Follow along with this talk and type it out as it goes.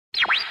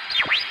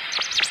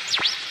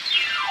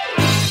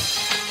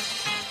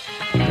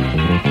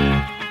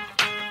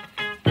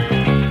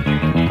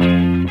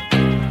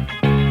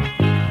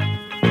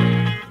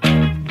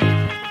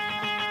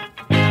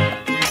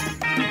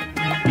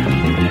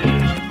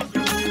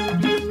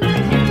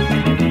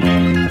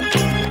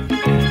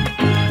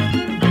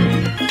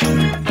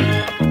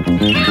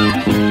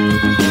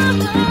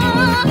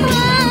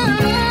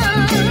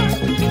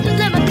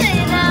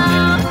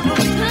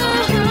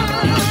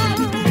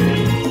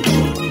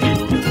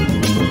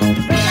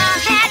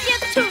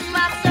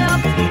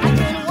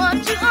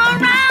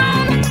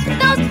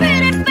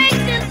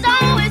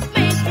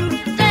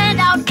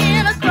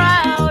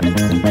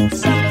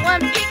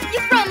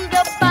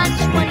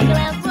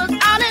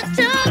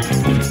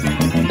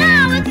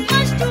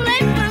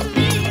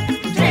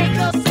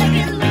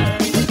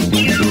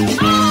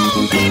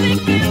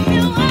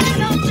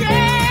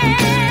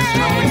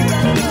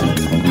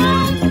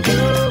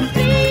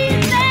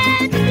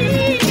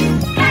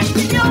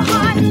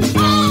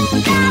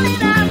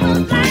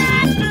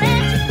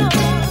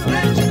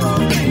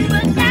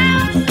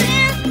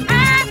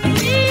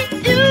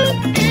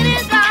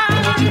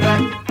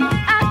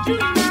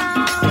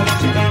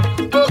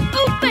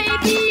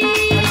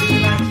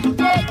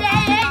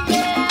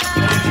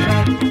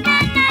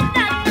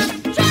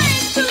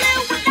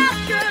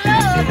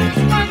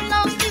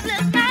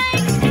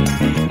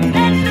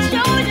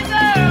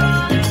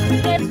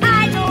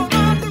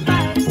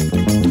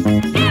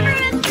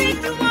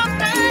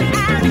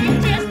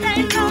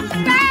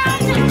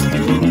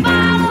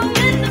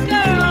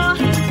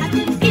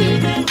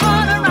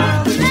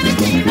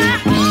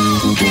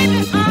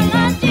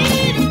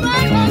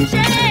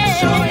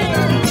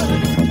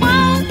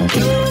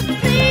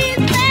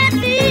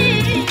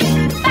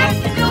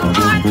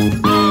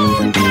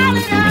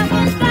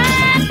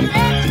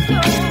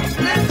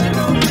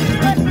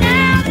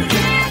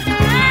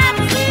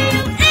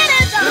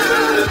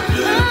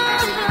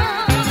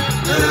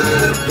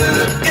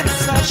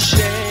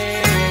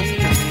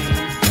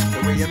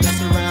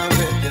mess around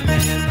with your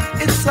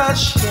man. It's a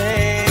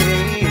shame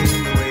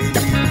the way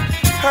you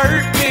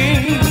hurt me.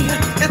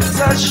 It's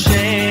a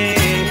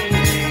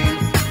shame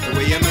the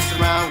way you mess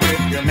around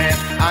with your man.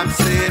 I'm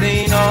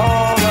sitting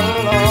all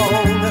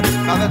alone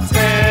on the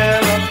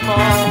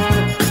telephone,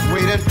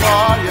 waiting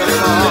for your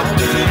call.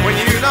 When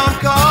you don't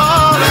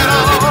call at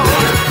all,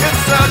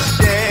 it's a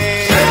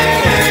shame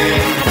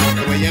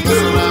the way you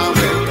mess around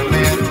with your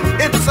man.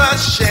 It's a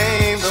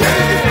shame the way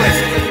you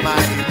play with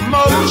my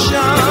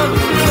emotions.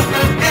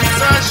 It's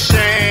a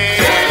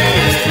shame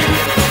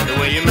the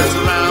way you mess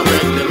around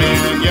with your man.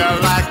 You're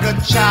like a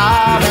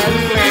child at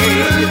play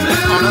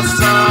on a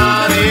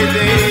sunny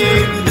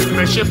day.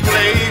 Fresh your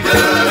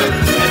flavor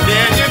and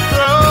then you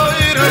throw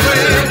it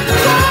away.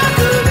 Why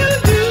do you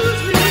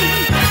use me?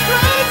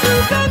 Try to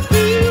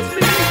confuse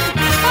me.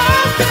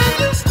 How can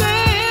you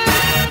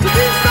stand to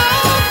be so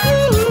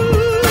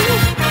cruel?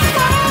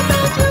 Why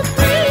don't you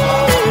feel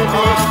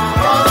me?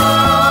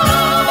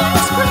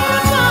 This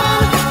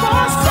prison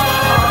for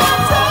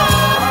summertime.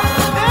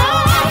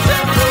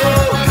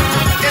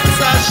 It's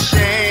a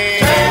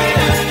shame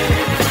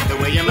the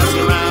way you mess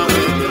around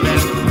with the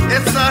man.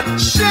 It's a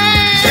shame.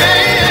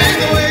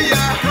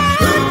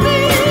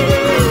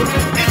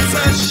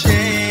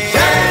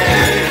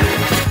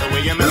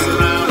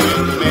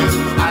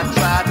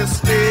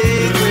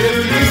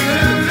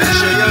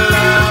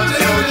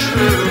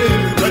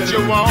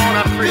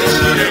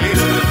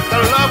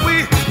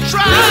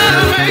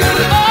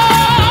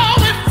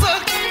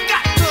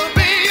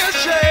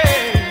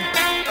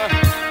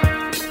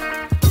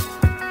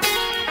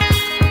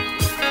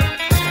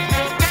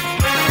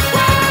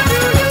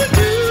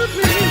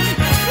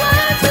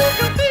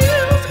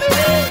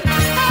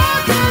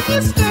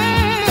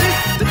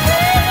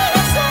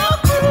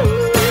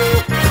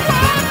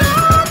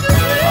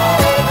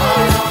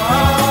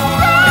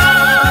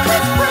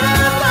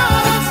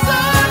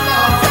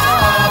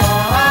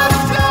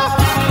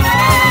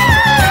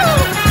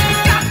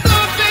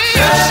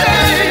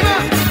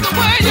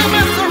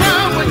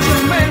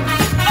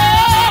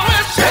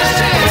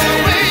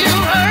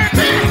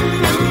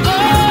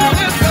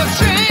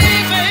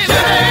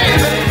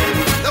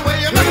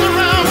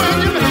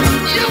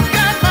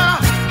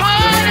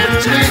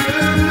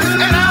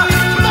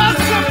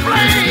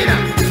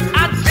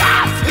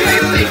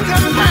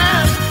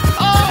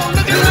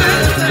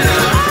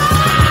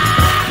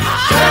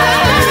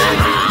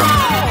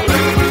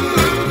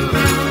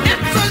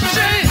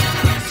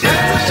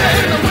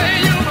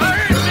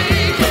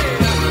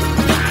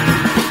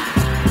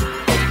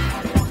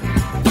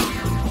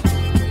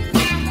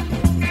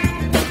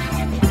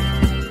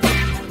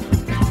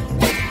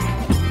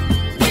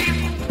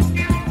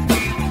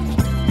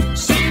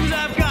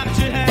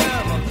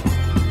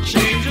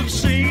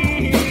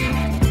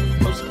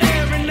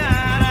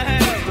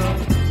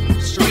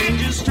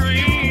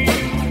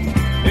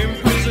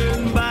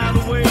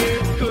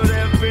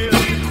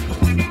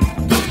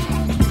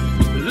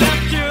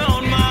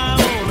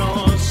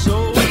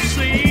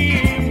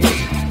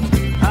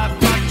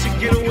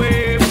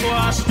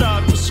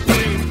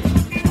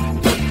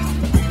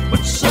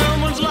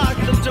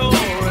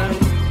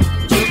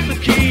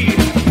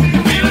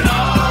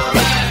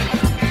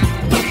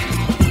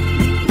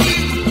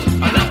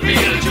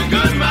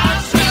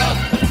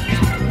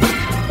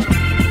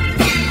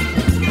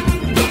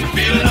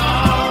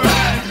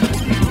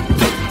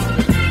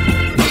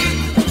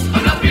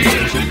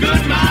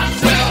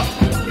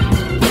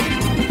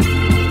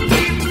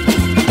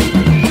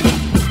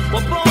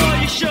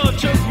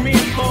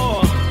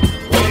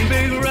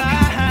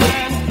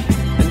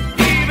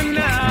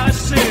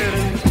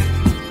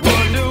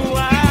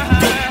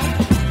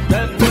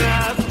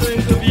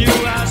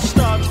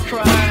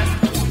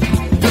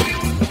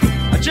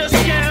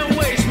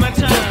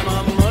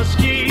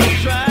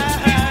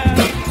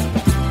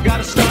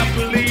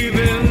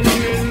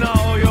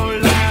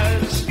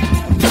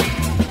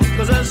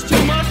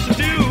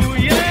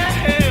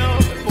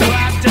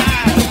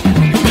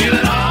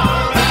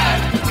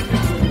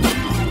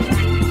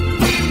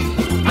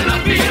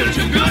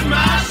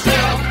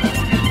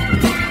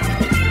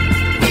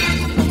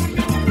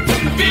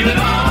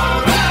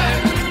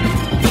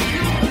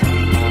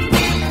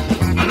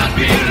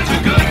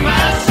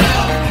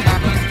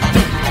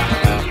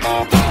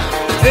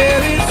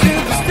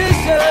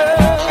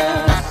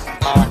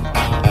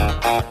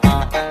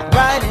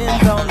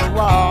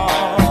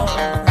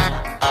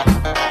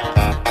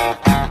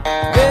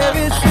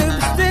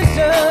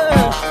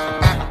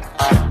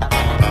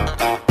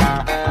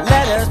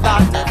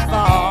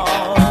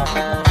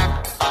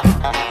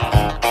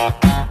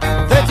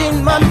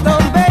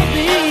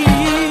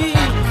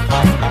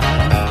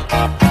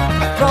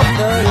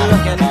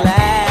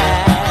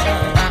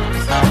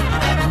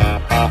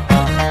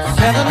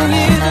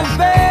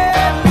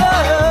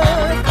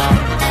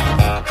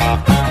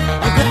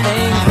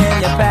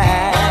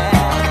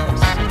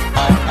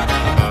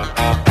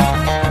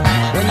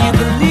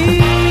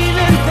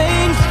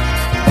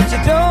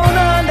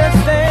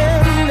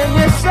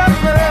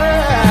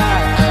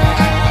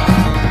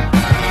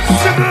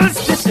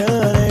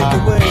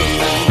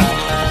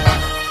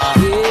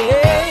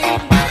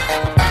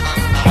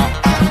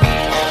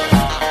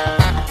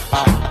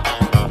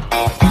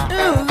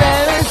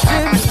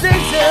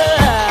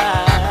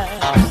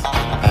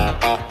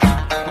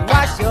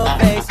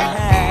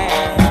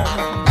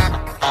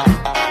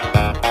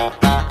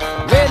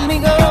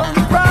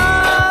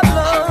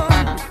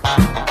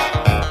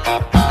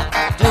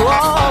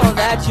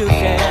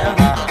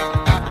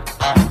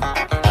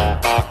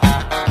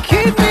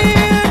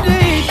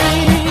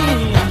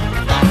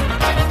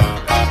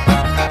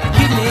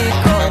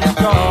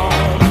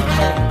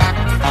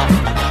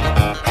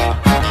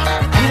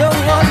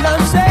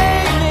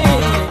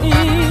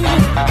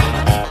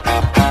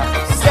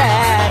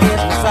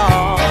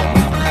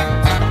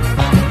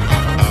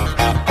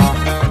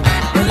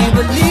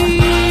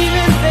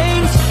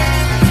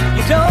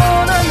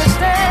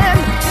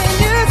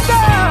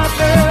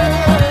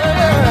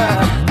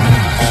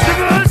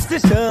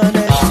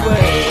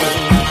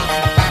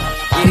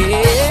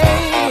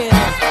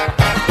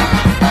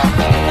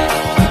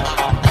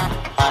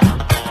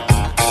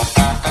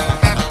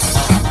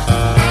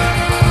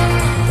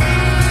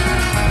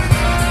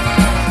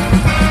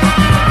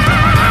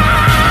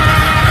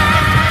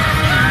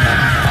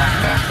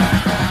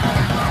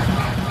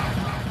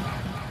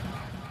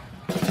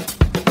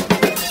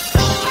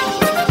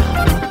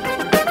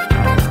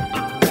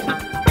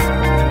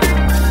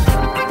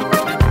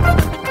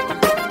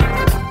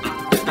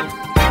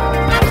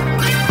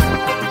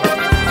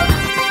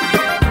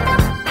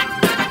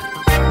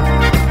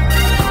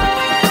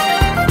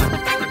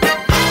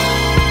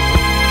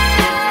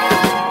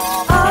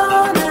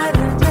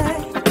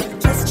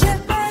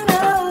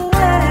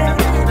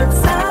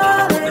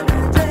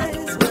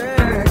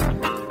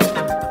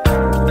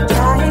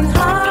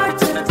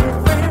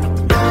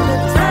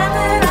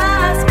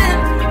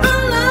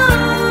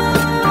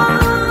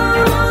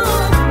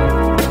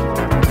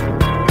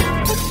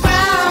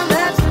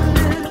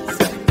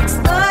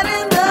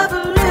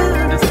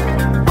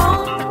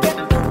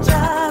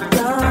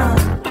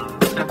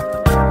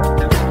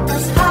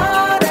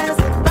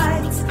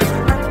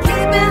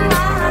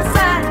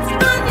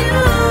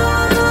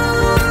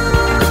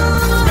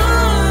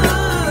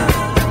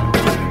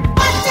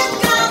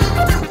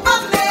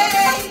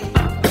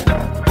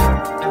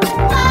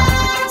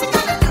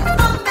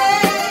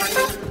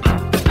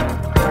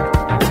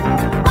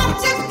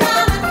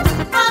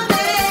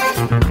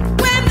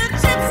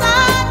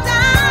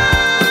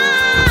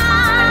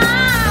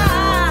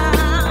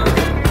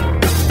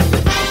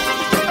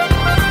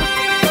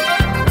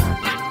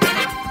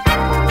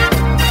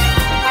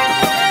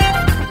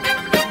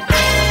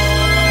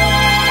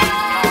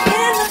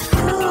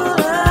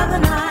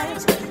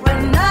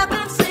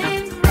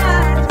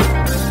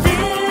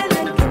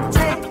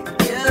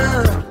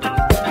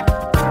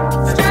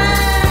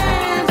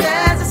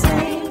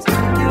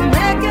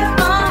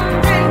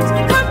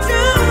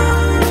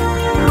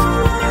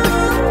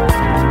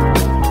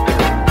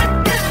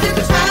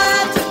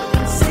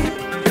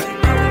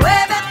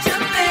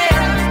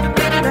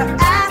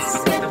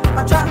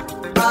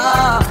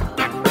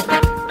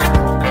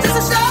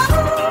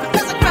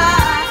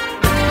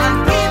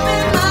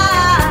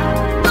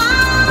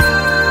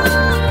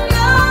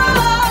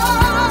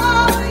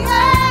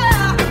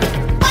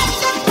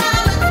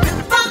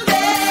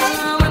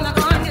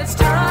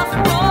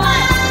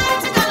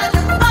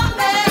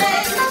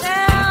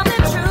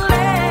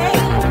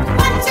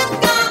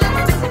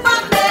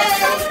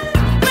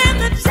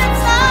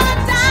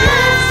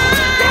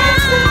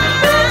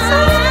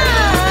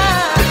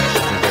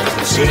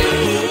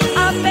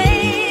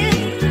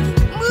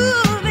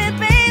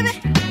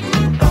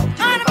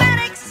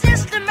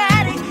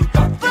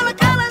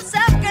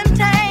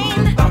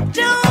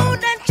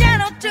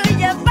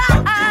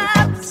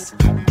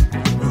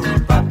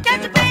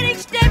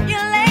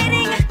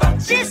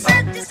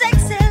 She's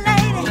sexy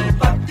lady,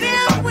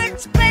 filled with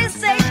space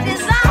safe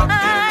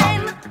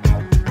design.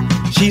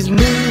 She's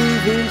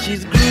moving,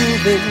 she's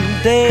grooving,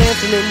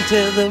 dancing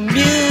until the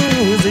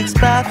music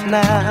stops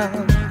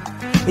now.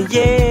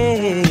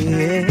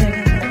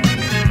 Yeah.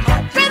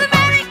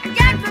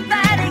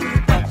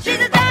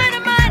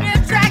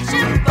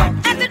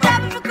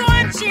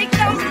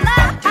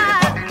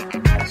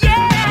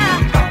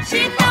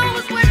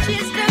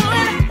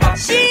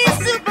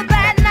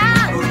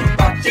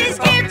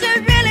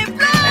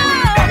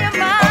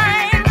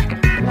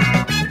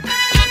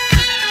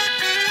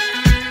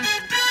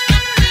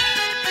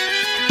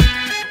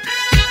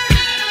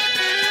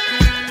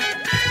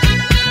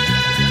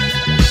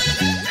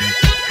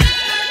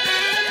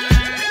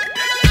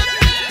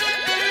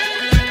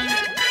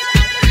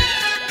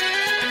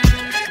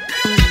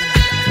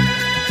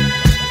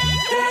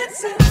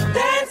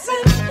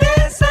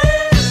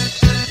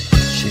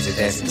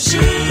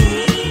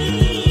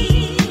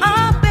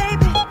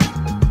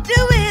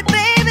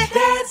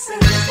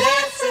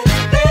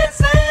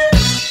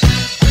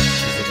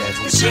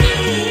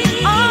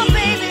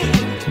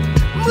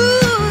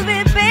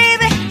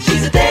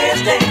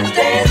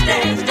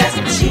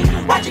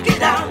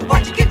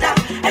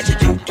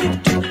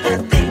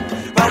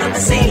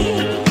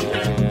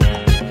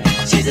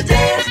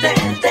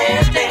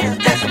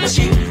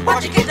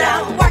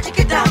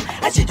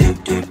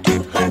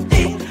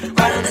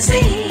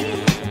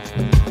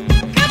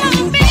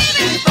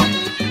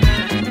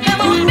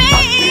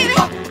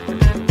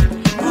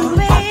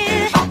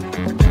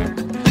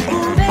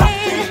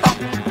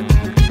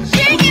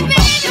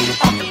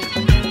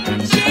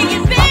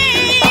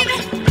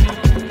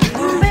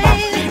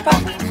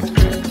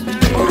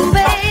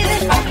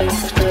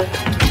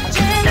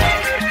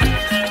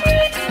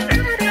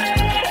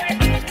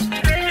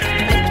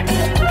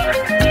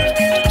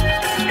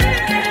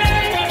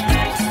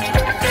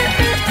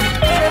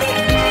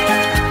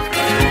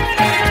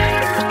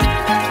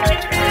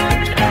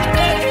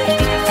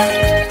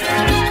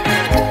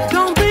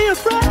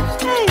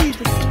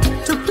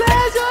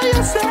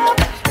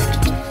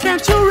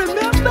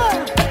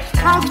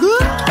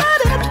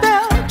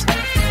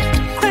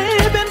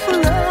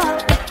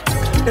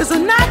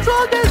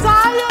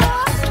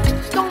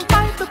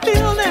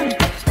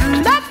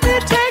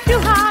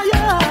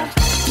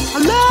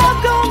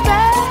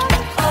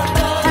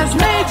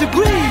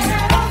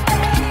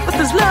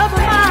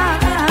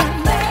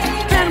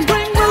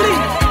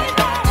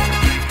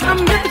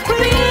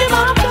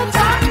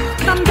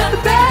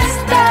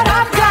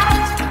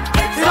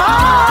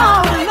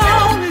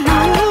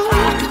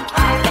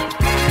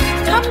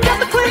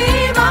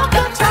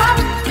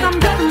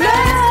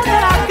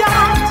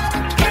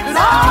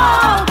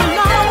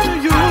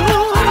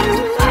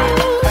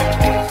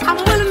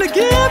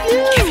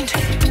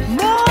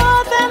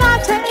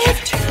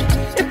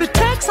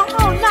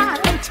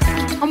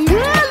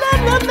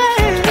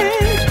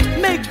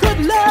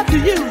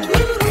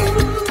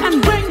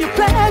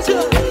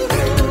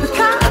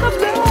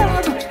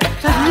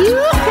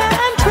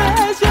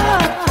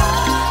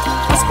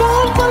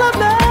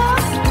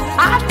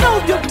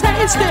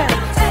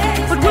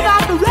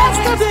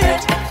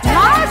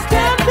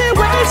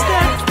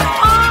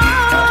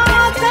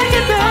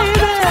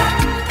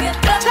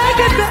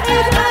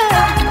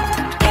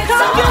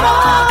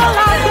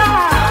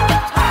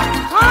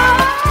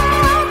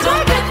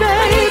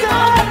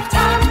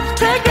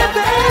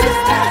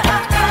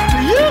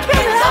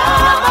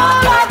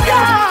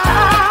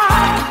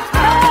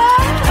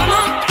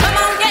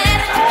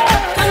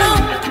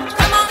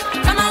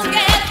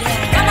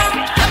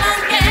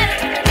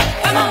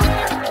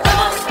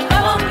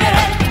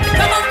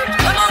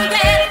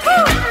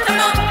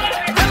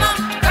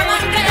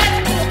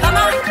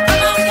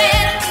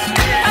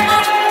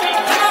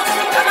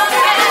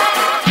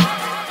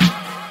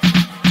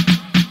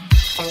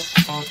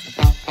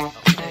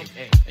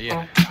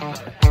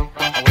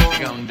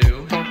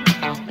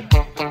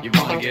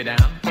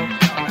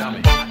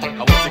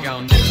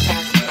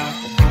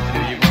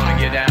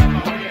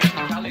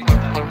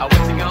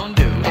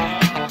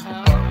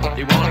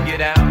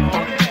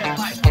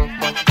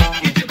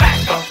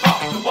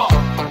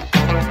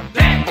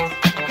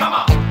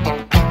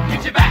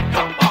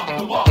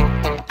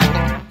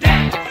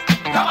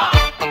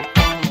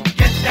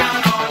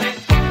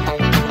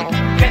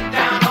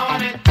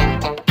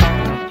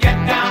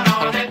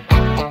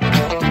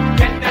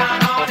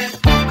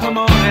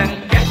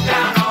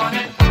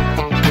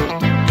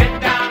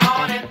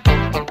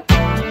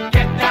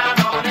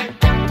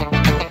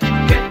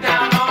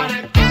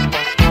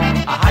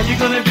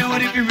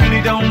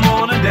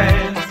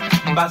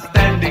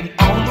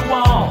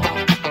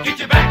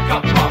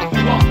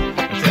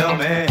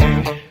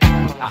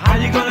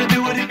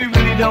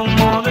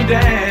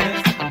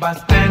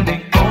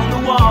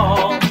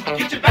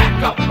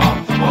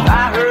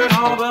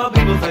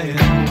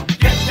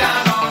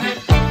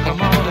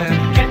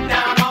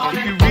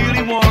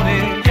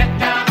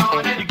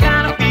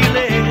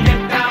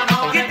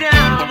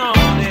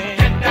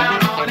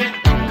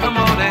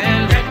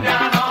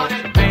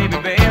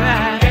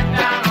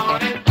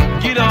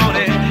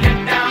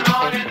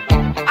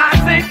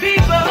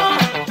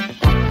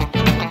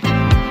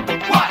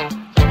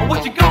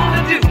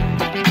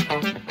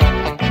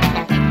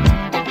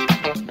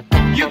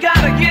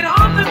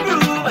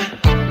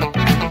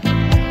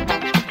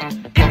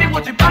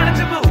 got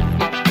to move.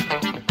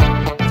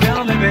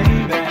 Tell me,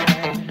 baby,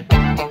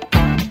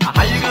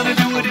 how you gonna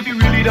do it if you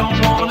really don't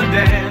wanna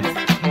dance?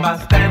 By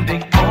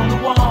standing on the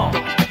wall,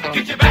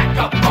 get your back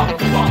up off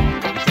the wall.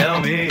 Tell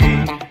me,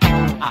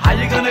 how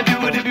you gonna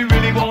do it if you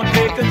really won't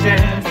take a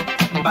chance?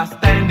 By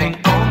standing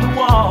on the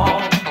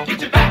wall,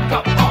 get your back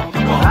up off the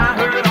wall. I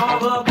heard all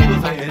the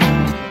people saying,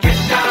 get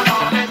down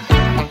on it.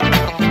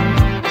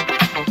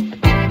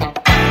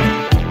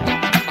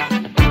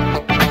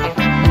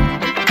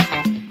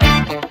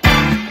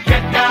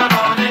 Get down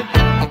on it.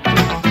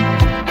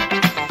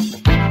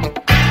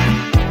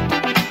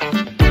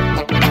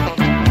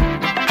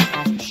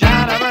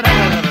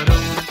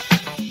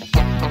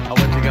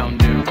 What you gonna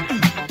do?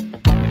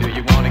 Do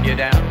you wanna get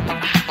down?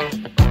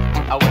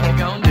 What you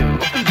gonna do?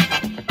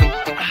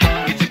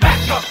 Get your back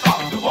up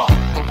off the wall.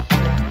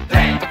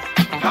 Dance,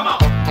 come on.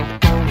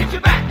 Get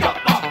your back up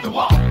off the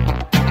wall.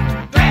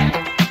 Dance,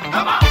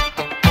 come on.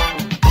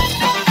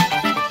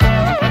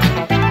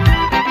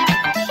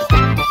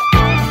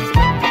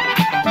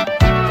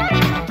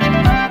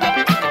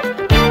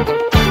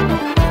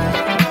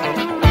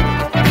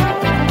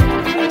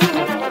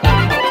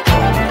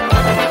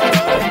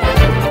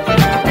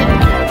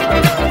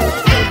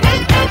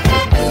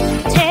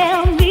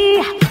 Tell me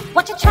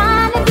what you're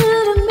trying to do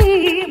to me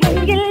when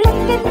you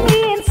look at me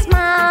and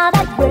smile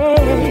that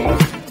way.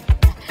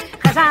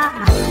 'Cause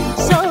I'm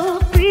so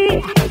free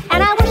and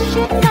I wish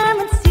you'd come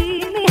and see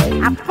me.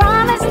 I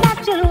promise that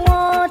you'll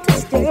want to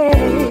stay.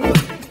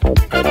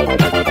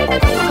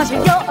 'Cause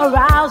you're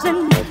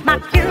arousing my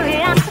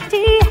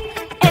curiosity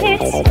and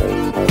it's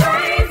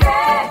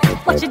crazy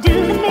what you do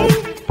to me.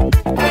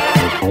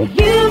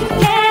 You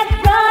can't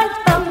run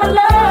from my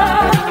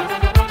love.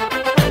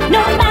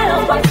 No matter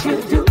what you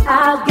do,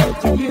 I'll get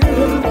to you.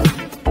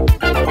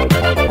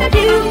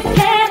 You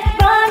can't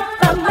run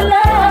from my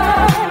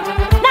love.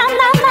 No,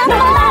 no, no, no. No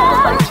matter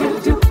what you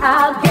do,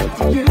 I'll get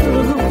to you.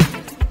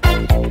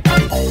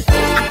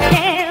 I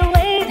can't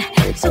wait,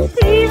 so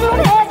please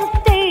don't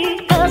hesitate,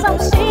 'cause I'm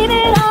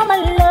saving all my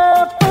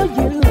love for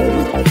you.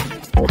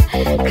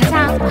 'Cause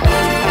I'm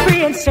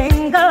free and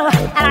single,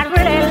 and I'd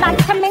really like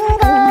to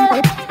mingle,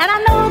 and I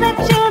know that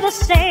you're the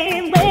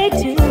same way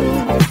too.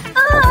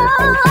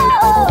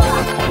 Oh,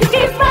 you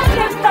keep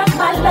running from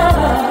my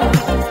love.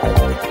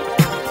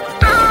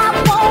 I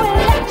won't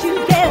let you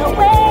get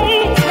away.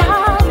 No,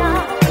 no.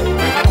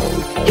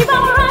 Keep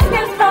on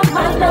running from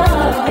my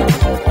love.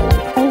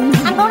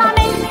 I'm gonna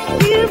make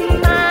you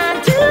mine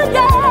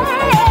today.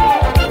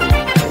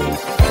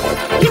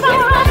 Keep on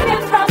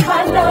running from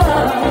my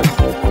love.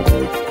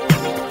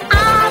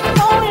 I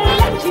won't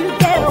let you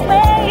get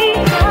away.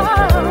 No,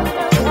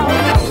 no, no.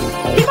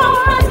 Keep on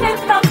running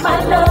from my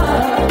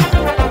love.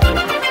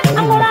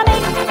 I'm gonna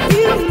make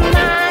you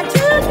mine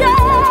today.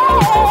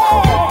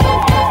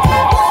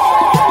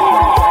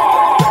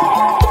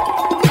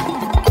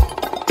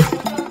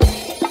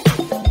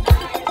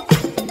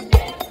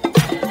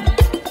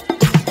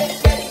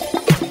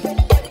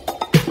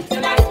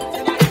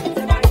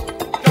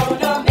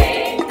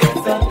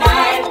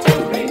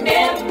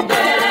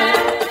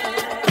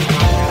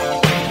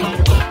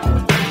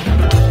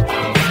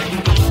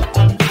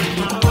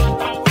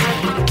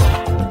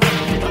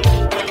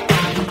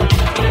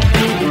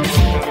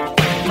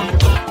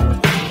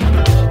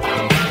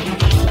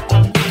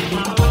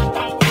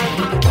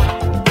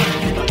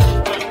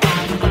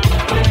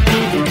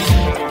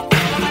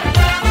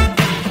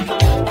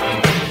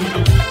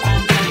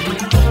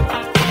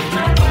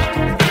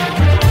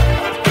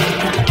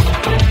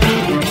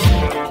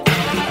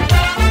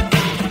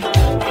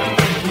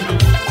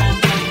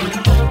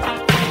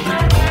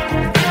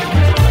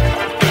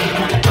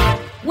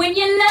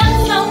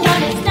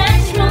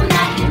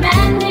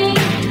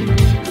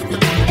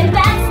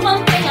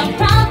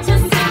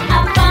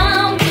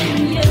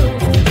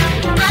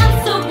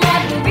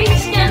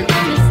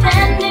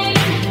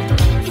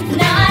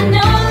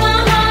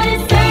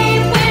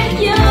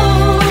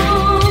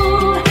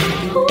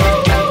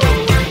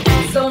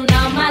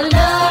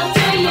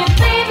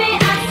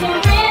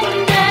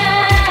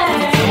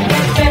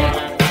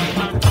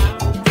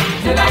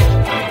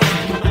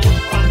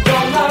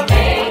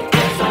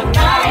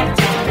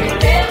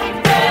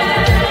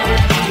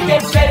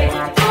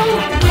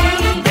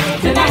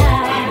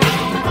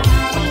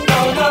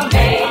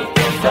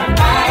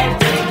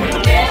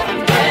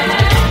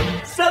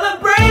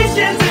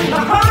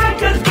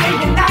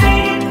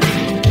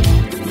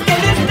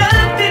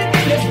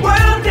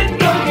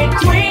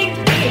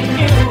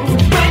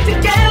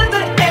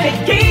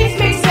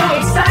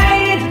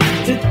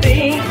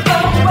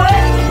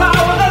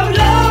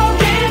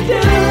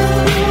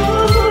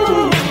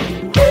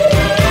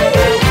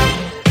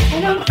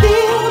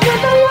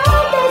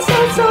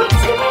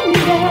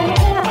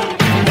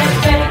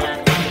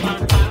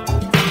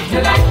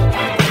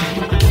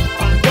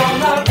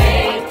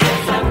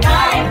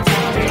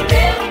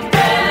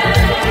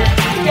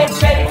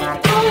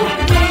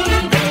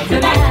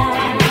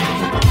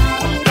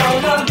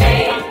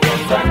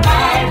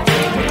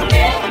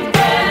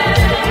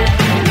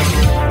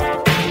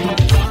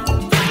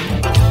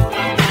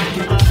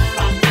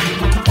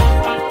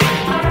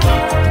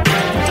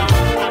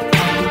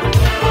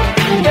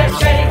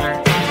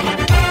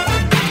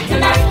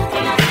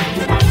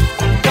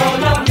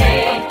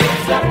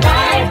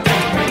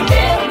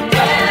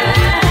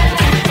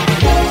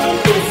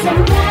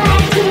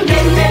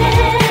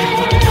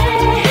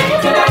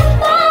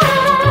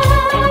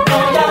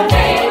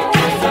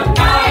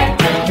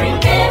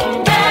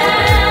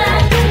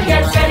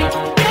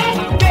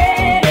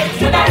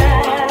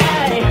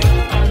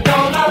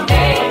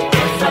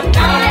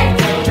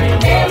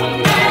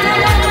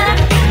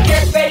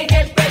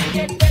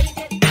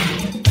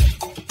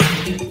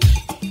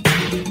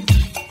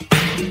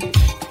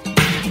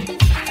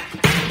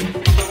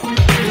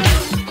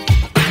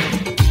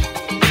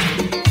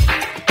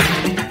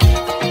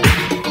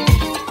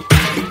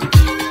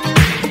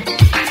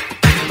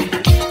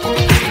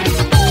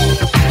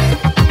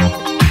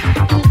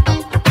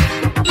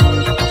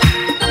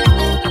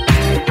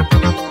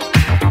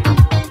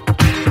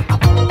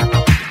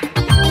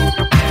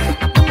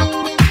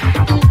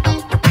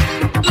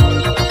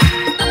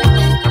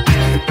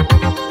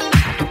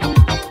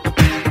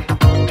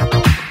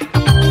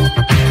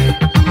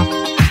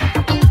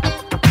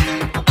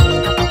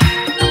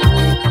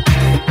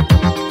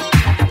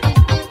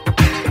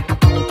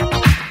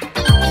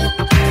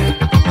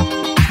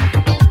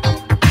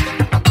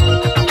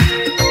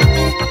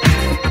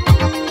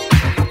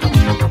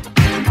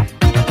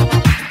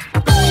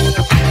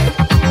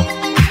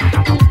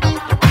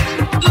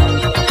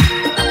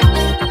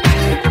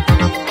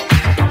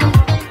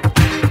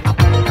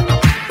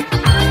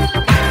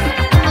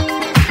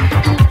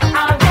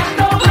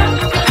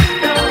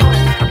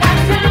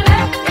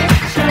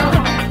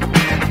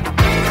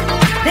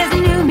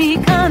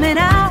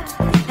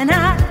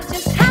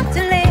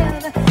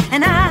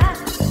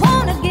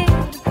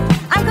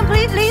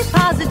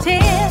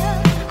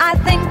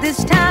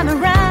 this time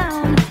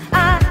around,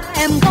 I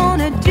am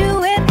gonna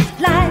do it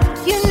like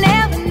you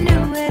never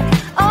knew it.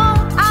 Oh,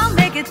 I'll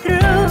make it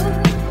through.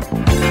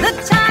 The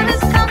time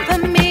has come for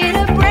me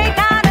to break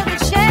out of the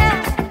shell.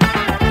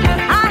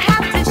 I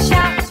have to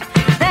shout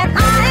that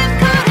I am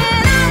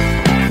coming out.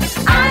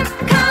 I'm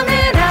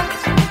coming out.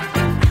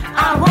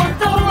 I want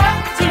the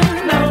world to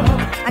know.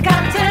 I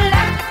got to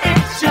let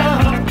it show.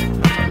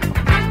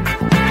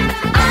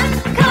 I'm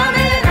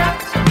coming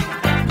out.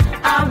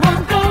 I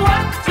want the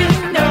world to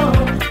know.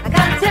 I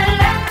got to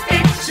let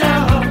it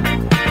show.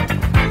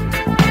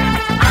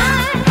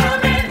 I'm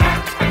coming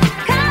out.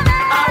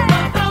 I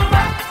want the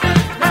world to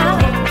know.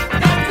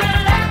 Got to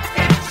let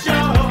it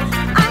show.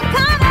 I'm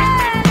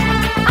coming.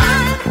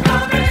 I'm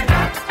coming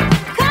out.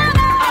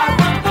 I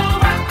want the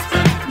world to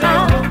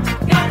know.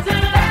 Got to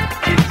let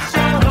it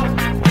show.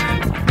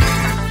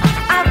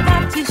 I've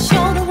got to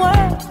show the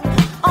world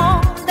all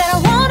that I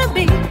wanna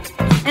be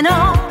and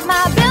all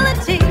my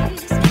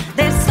abilities.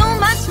 There's so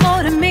much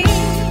more to me.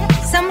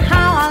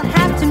 Somehow I'll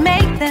have to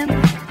make them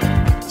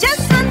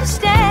just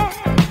understand.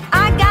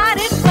 I got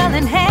it well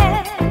in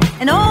hand,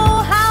 and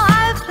oh how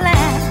I've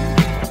planned.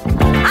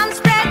 I'm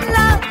spreading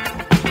love.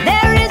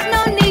 There is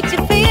no need to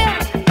fear,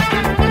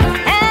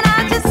 and I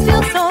just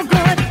feel so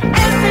good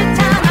every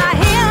time I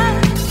hear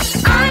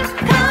I'm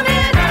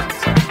coming out.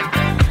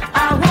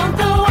 I want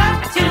the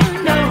world to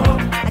know.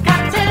 I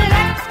got to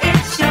let it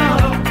show.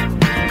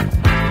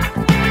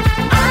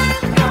 I'm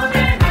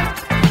coming out.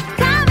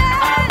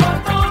 I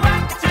want the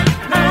world to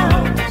know.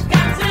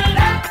 Got to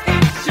let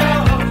it show.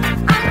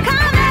 I'm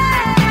coming.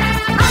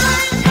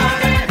 I'm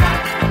coming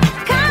out.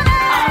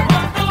 I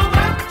want the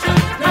world to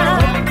know.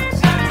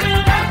 Got to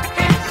let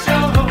it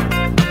show.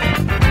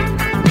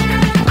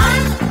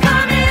 I'm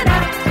coming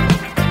out.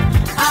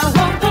 I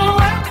want the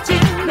world to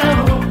know.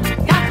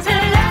 Got to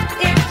let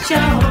it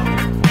show.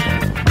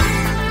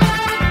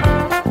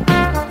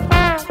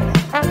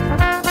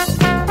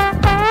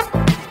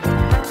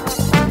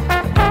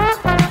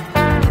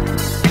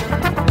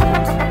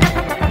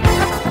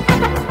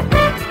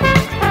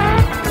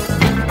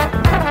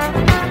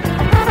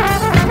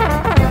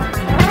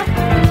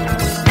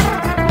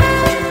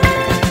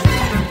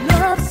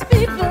 Love's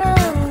people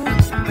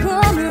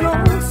coming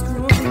old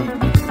school.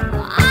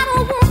 I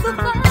don't want the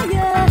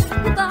fire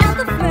without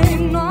the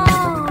flame, no.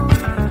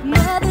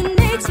 Mother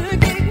Nature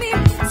gave me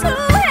two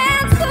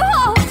hands to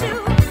hold you.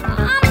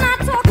 I'm not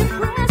talking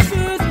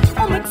pressures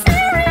or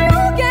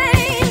material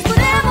gains, but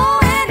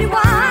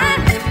M-O-N-E-Y.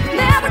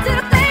 Never did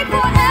a thing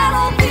for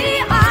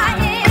L-O-V-I-N.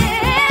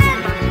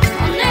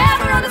 I'll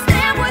never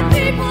understand what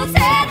people's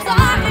heads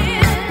are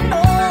in. Oh,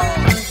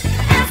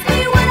 ask me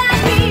what I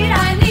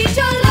need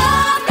your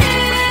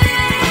loving.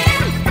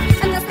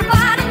 And that's the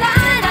bottom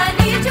line, I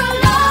need your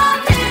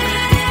loving.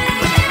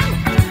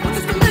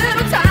 Just a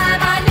little time,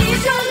 I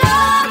need your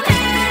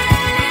loving.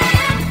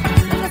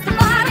 And that's the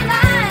bottom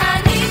line, I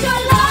need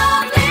your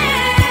loving.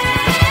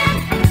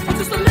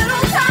 Just a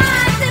little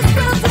time, this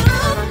will do.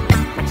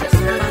 Just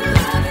a little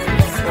loving,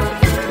 this will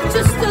do.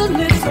 Just a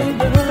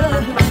little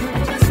love.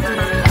 Just a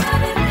little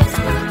loving, this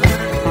will do.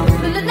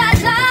 La la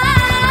la.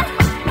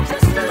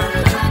 Just a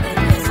little loving,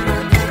 this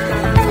will do.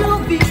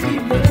 L-O-V-E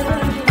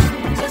love.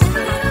 Just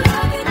a little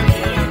loving, me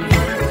and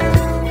you.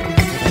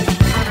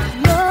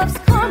 Love's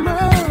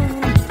coming,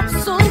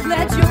 so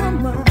glad you're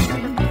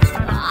mine.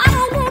 I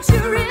don't want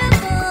your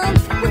rhythm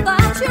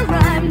without your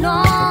rhyme, no.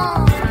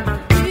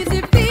 Easy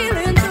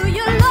feeling through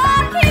your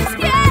love keeps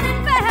getting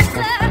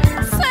faster.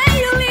 Say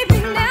you leave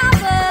me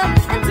never,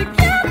 and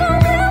together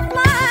we'll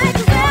fly.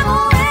 'Cause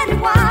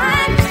M-O-N-E-Y.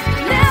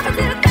 Never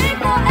did a thing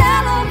for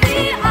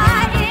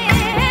L-O-V-I-N.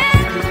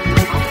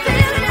 I'm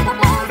feeling in my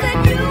bones that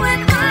you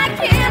and I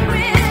can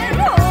win.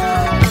 Oh,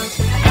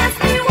 ask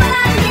me what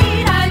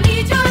I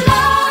need your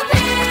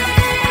loving.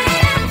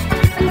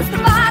 And that's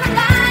the bottom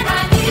line,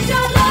 I need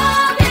your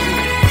loving.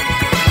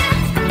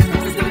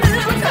 Just a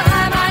little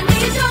time, I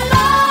need your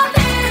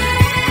loving.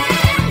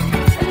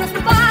 And that's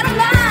the bottom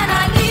line,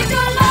 I need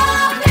your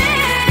loving.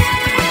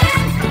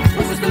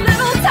 Just a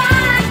little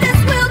time, this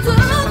will do.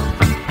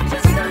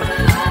 Just a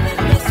little loving,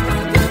 this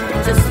will do.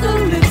 Just a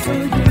little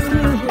you.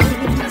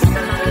 Just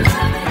a little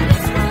loving,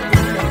 this will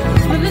do.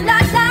 La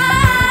la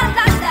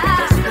la la.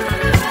 Just a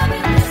little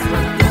loving, this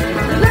will do.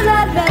 La la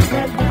la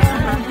la.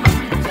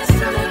 Just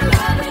a little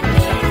loving,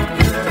 me and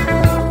you.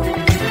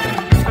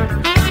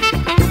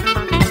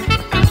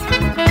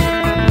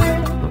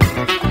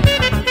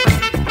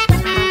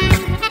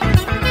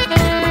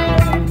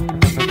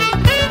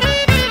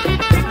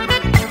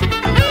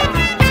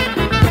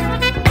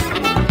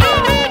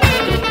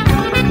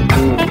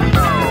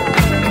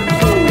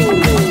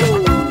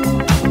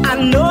 I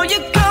know you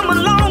come a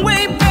long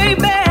way,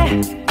 baby,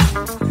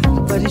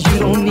 but you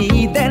don't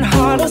need that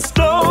heart of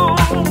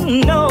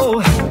stone,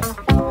 no.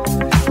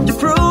 You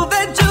prove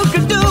that you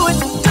can do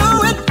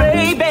it,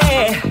 baby.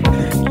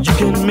 You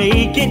can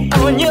make it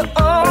on your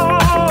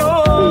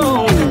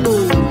own,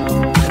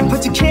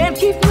 but you can't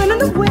keep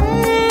running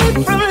away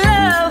from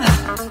love.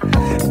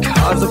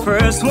 'Cause the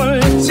first one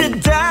let you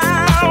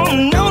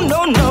down, no, no,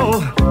 no.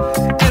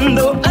 And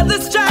though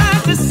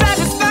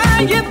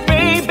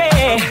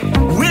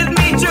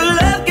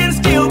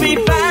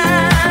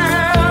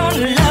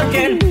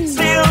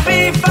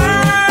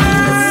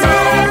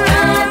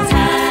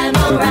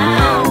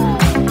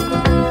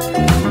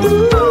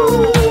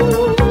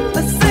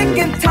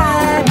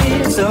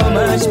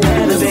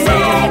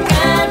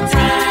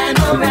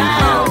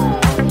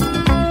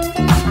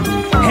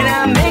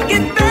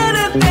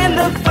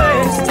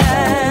first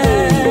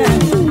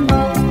time.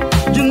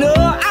 You know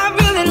I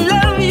really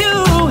love you,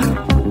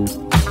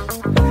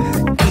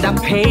 and I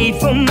paid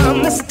for my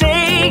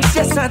mistakes.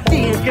 Yes, I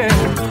did,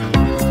 girl.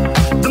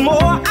 The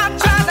more I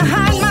try to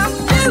hide my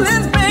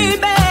feelings,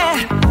 baby,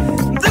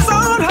 this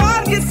old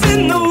heart gets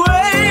in the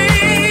way,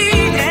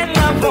 and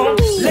love won't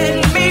let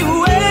me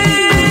wait.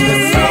 The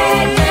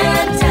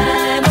second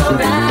time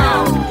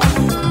around,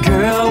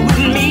 girl,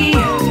 with me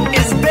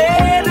is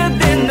better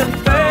than the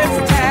first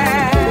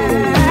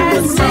time.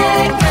 The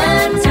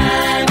second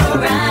time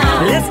around,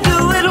 let's do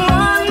it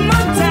one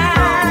more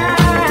time.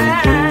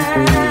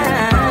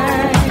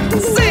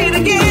 Say it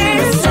again.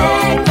 The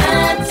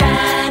second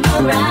time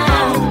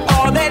around,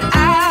 all that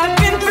I've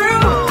been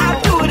through, I'll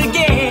do it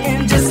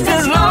again, just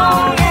as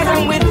long as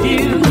I'm with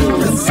you.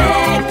 The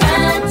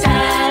second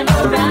time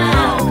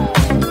around,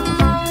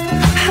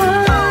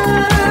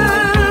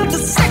 the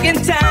second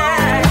time.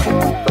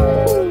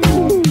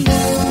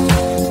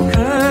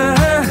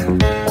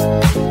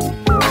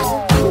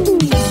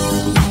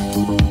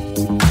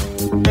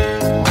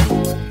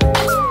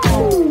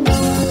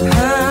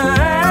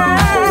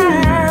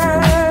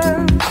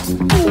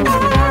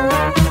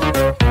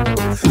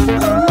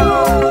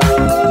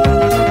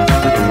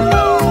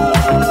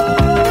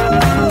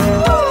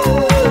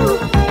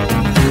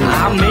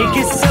 I'll make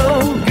it so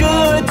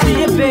good to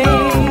you,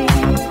 babe.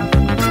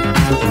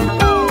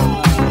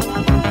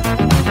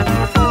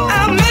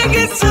 I'll make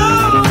it so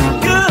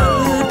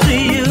good to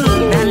you.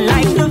 Not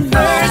like the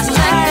first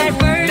time,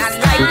 not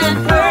like the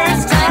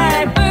first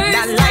time,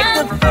 not like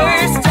the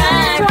first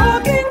time.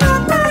 Talking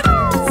about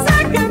the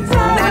second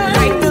time. Not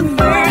like the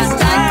first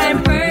time,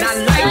 not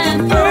like the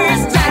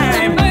first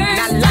time,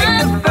 not like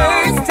the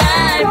first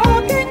time.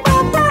 Talking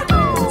about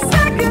the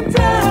second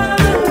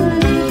time.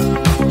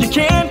 You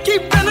can't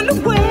keep running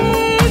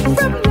away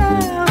from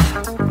love,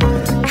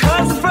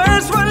 'cause the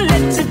first one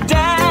let you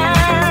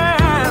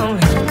down,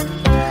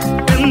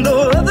 and the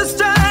others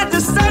tried to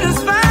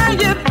satisfy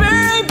you,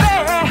 baby.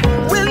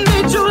 With me,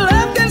 true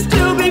love can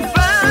still be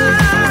found.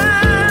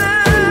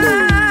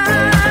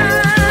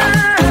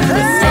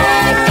 The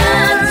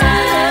second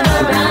time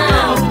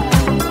around,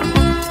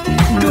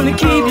 gonna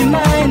keep your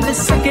mind the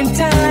second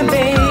time,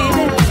 baby.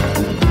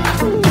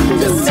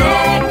 The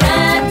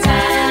second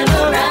time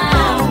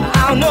around,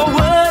 I'll know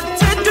what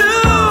to do,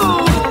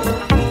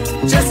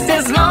 just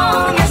as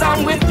long as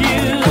I'm with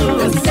you.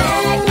 The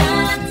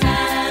second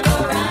time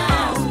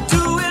around,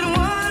 do it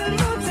one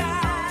more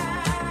time.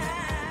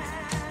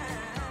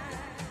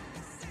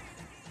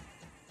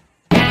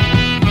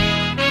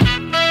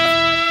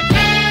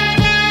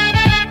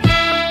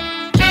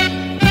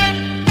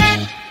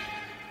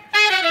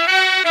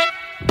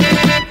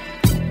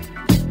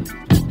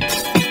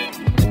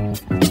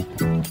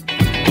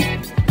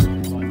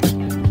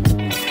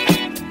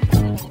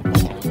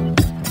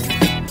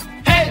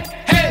 Hey,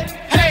 hey,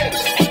 hey,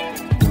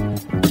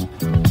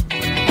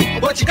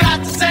 what you got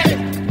to say?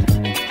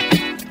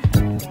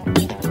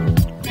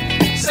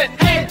 Say,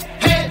 hey,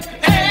 hey,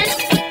 hey,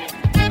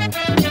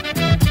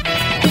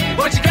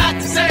 what you got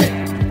to say?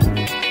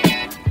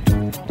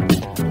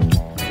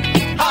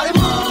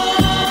 Hollywood,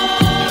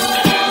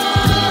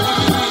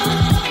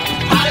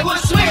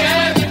 Hollywood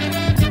swinging,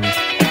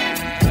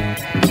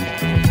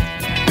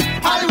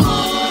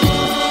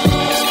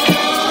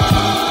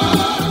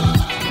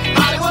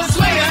 Hollywood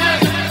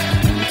swinging.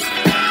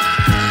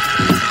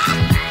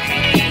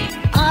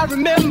 I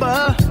remember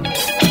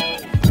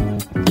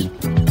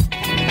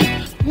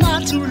not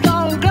too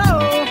long ago,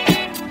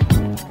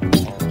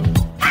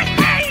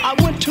 I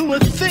went to a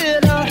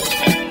theater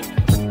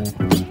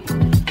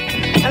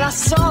and I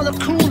saw the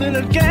Cool in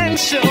a Gang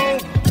show.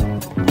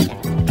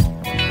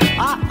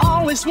 I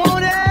always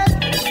wanted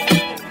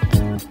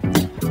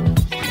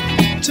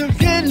to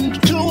get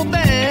into a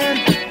band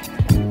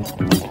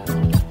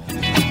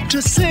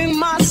to sing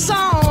my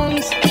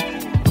songs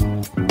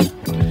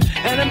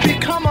and then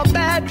become a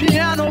bad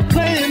piano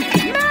playing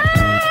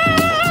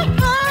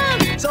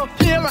man. So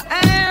here I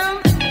am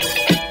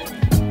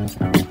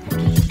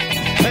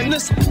in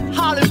this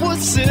Hollywood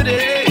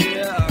city,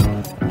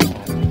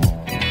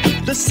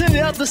 the city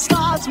of the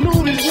stars,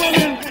 movies,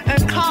 women,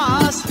 and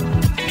cars.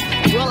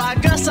 Well, I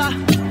guess I'll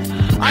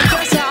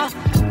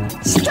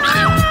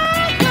stop.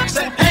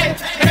 Say, hey,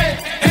 hey,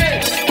 hey,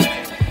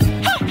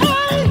 hey,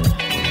 hey,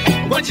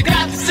 what you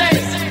got to say?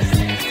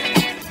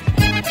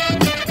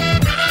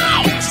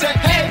 Say,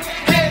 hey,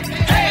 hey,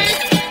 hey,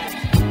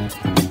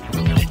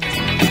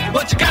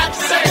 what you got to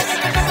say?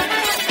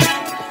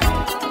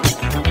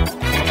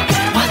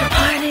 While the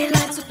party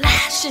lights were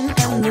flashing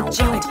and the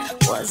joint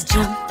was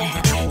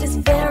jumping, this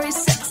very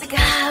sexy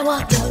guy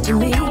walked up to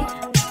me.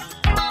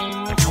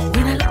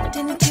 When I looked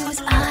into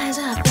his eyes, I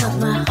felt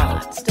my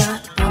heart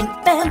start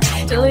pumping,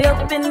 till he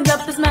opened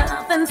up his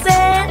mouth and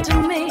said to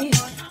me,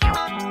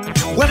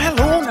 Well,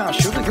 hello now,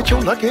 sugar, it's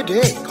your lucky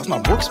day, 'cause my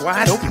book's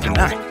wide open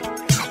tonight.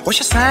 What's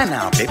your sign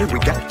now, baby? We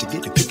got to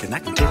get it picking, I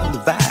can tell the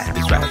vibe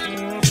is right.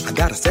 I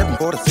got a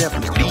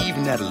 747 that's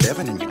leaving at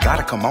 11, and you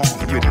gotta come on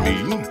with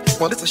me.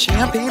 Well, it's a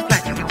champagne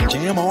platinum. We can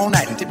jam all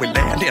night until we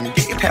land in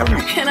gay Paris.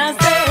 And I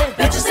said,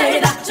 bet you say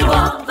that to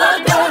all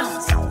the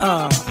girls.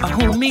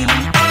 Who, me?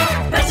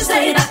 Bet you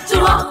say that to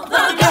all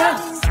the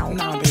girls.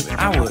 No, baby,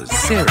 I was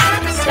serious.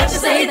 Bet you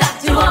say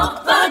that to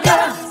all the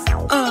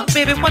girls.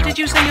 Baby, what did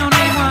you say your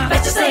name was?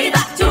 Bet you say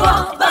that to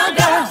all the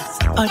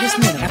girls. Just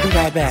a minute, I'll be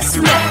right back.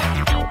 Smack.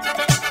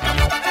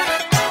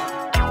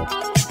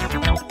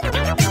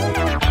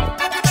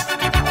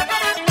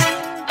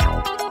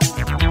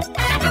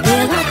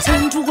 Well, I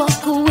turned to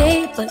walk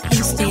away, but he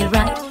stayed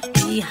right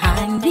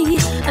behind me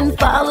and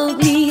followed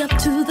me up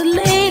to the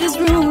ladies'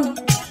 room.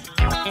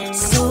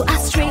 So I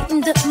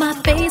straightened up my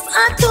face.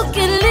 I took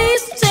at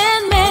least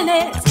 10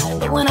 minutes,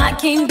 but when I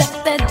came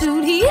back, that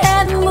dude, he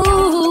hadn't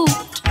moved.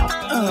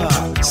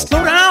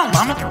 Slow down,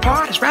 mama. The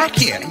party's right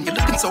here, and you're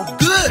looking so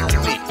good to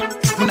me.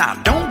 Now,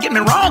 don't get me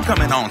wrong,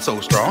 coming on so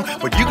strong,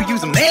 but you could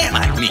use a man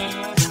like me.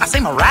 I say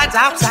my ride's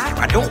outside,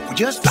 my dope will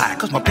just fly,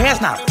 cause my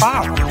pad's not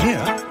far from here.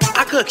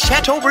 I cook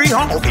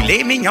Chateaubriand,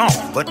 filet mignon,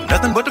 but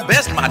nothing but the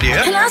best, my dear.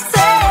 And I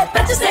said,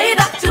 bet you say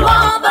that to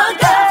all the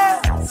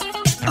girls.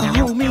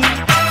 Who, me?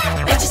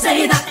 Bet you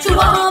say that to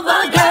all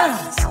the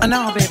girls.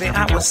 No, baby,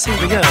 I was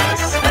serious.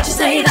 Bet you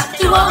say that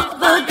to all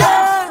the girls.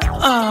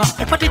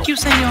 What did you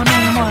say your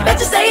name was? Bet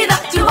you say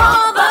that to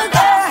all the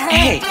girls.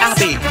 Hey, I'll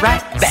be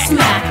right back.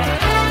 Smack.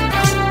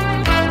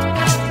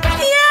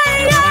 Yeah,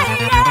 yeah,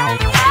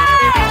 yeah, yeah.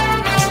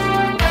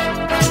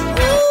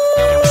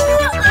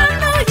 Ooh, I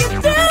know you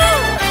do.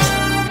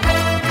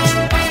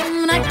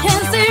 And I can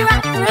see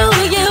right through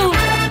you.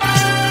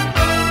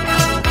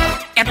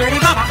 And pretty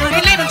mama, I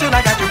ain't leaving till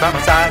I got you by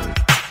my side.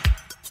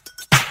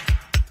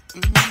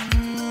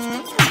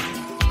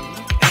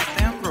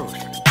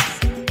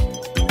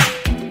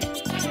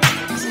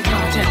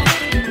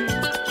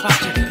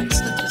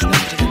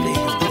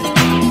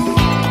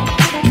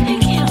 I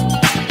can't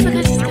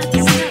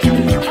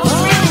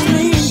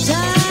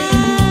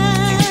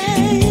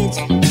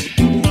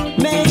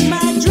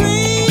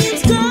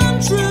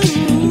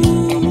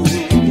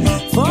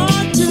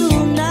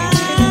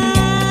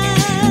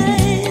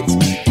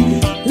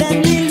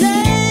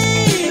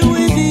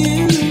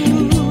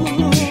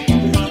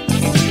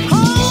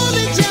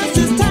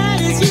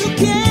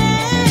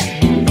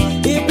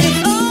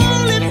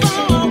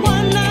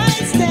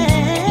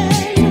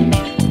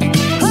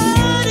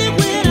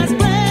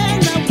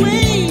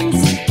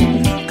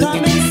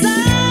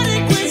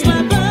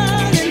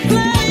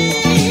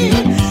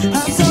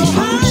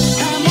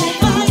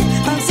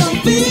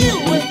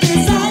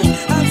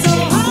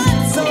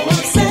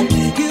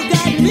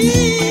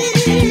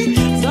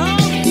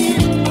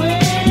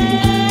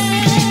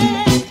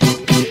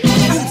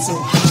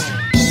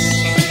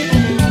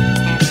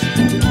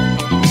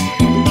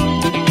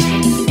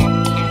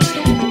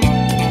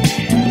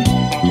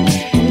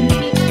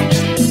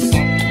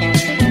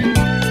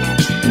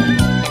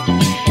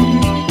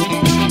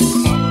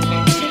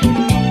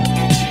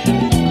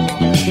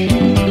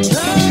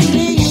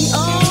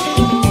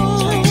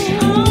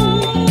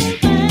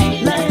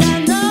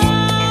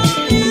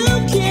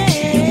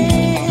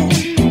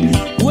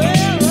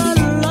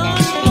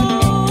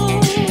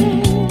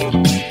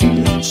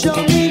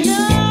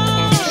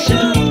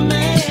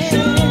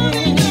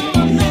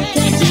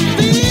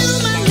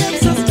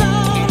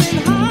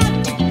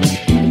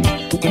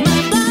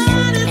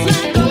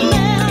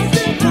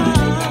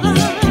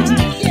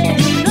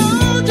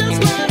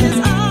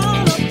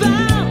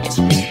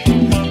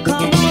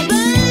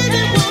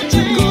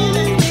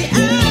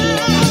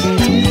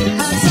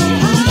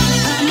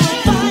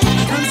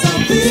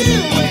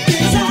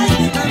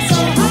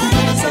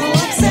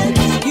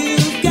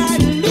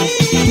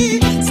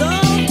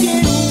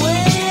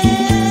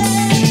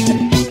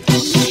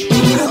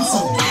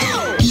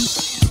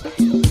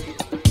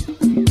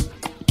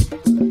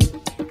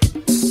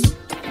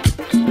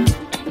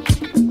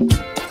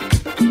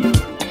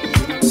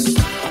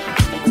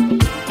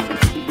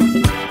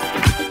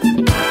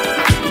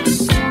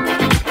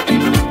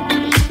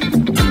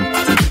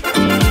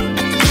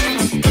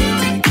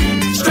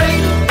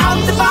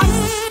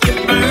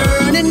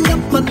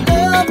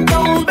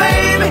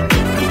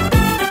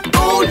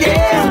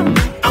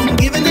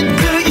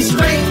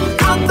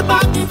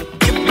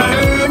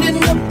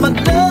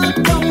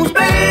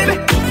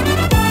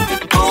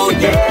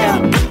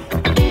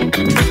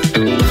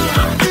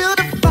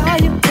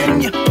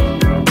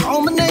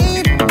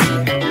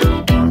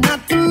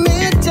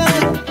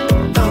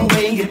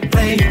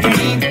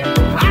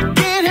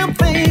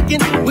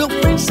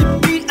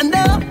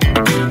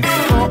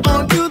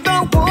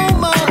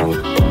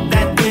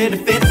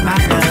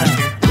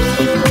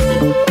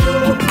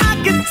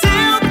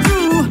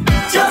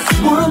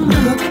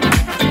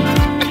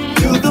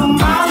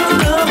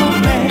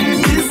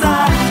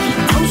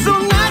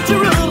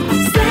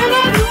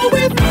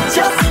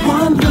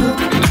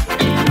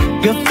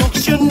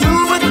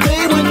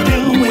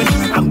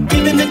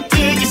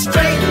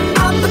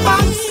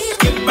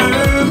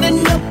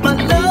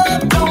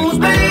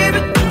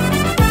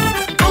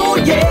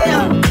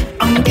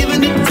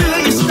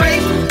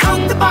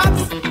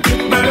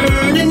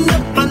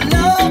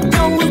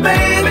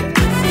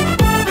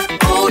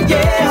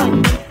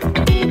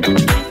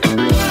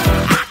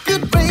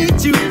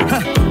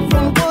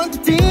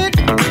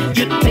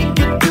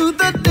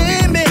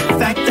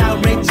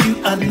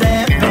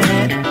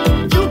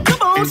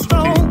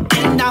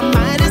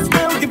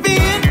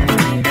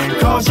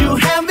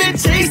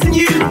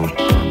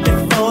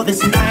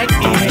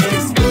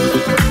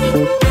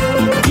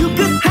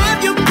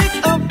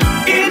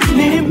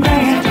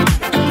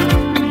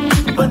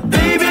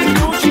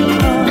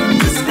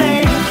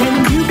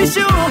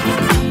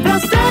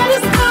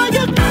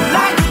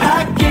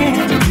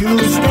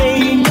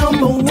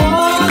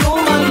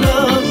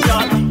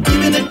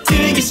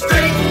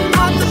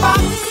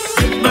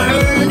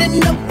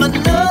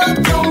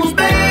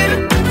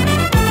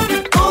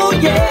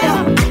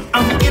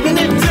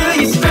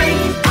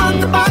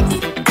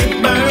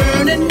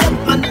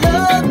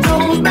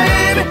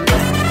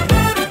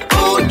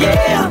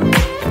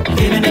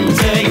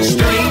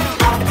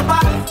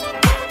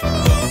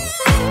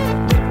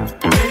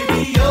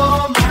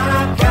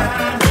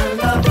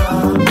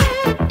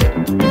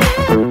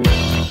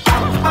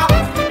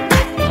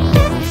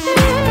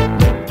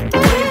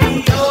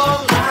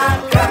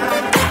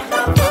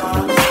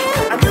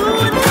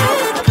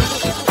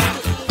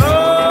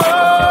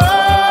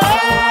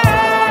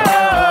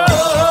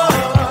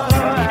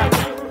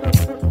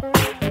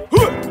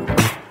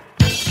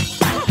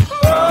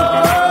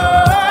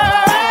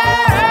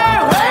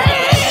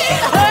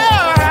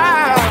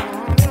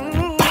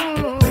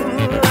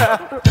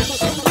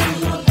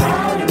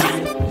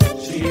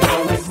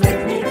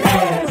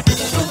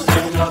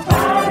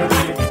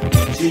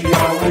She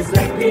always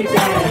let me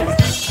dance.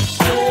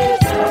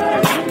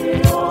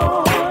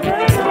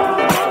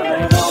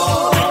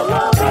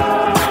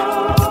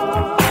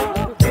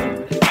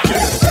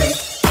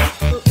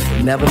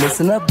 Never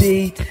missing a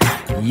beat,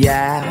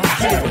 yeah.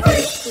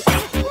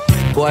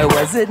 Boy,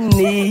 was it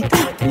neat,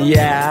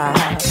 yeah.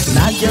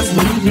 Not just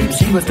knee deep,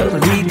 she was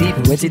totally deep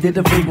when she did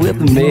the freak with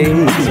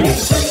me.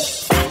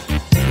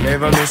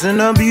 Never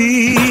missing a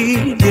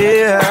beat,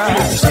 yeah.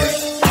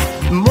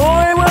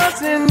 Boy,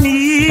 was it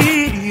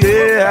neat,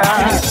 yeah.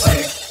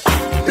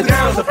 The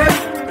girl's a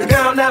freak, the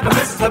girl never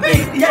misses a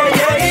beat, yeah,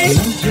 yeah, yeah.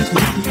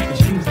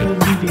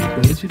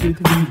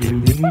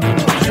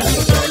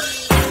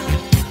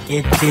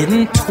 It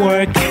didn't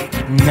work,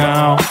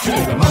 no.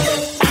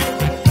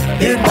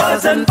 It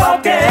wasn't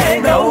funky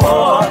no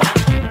more.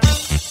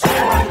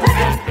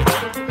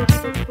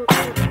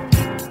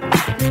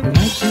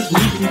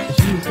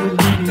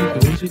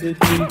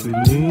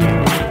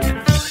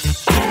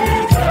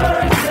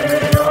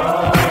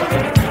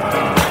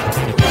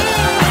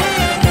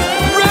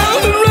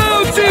 Round and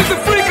round, she's the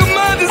freak of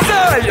my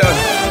desire.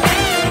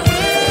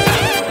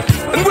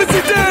 And when she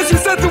dances, she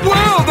set the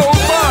world on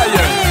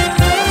fire.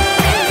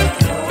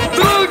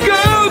 The little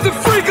girl's the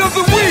freak of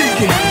the week.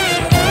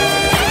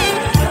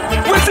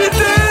 When she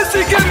dances,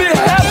 she gives me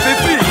happy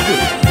feet.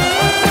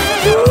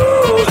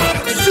 Ooh,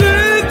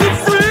 she's the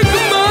freak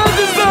of my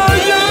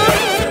desire.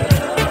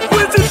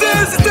 When she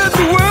dances, she sets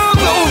the world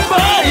on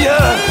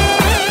fire.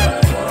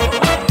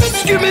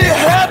 She gives me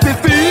happy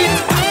feet.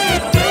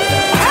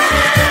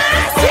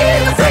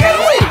 She's the freak of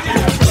the week.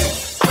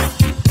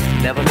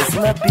 Never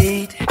missing a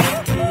beat,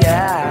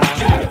 yeah.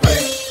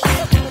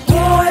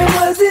 Boy,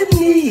 was it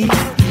neat,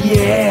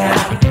 yeah.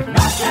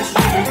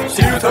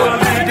 She was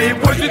totally deep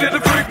when she did the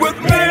freak with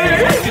me.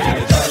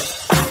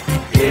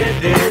 It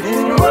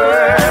didn't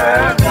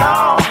work,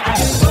 no.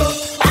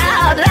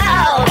 Out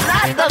loud,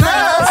 like the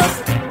most.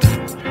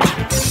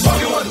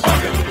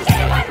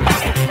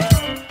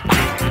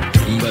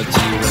 But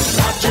she was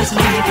not just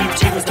knee deep,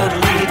 she was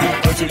totally deep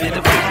when she did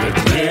the freak with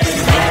me.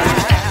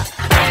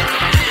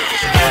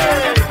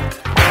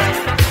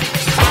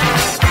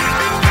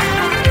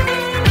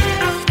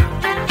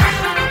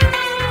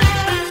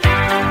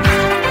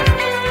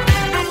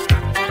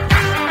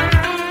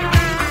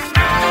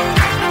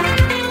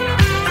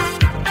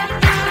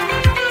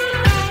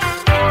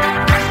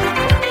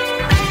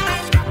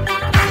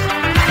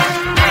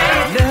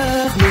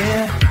 Love,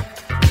 yeah,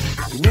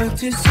 work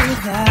to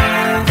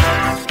survive.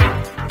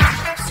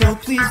 So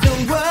please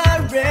don't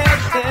worry,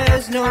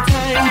 there's no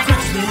time to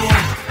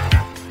sleep.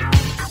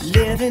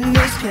 Live in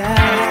the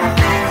sky.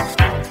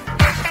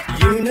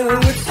 You know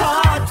it's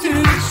hard to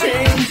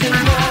change your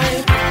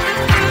mind.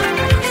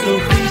 So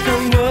please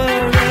don't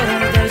worry,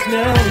 there's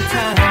no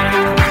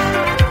time.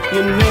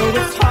 You know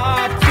it's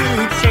hard to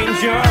change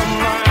your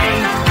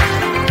mind.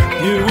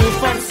 You will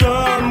find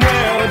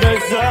somewhere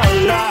there's a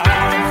life.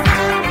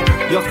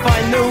 You'll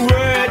find the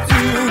word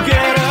to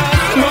get a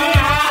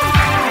smile.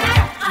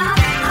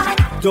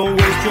 Don't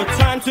waste your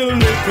time to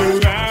look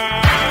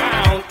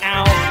around.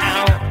 Ow,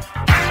 ow.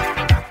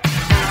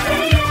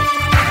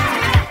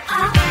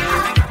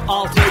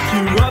 I'll take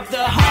you up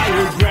the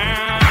higher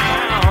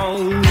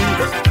ground.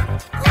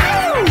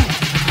 Woo!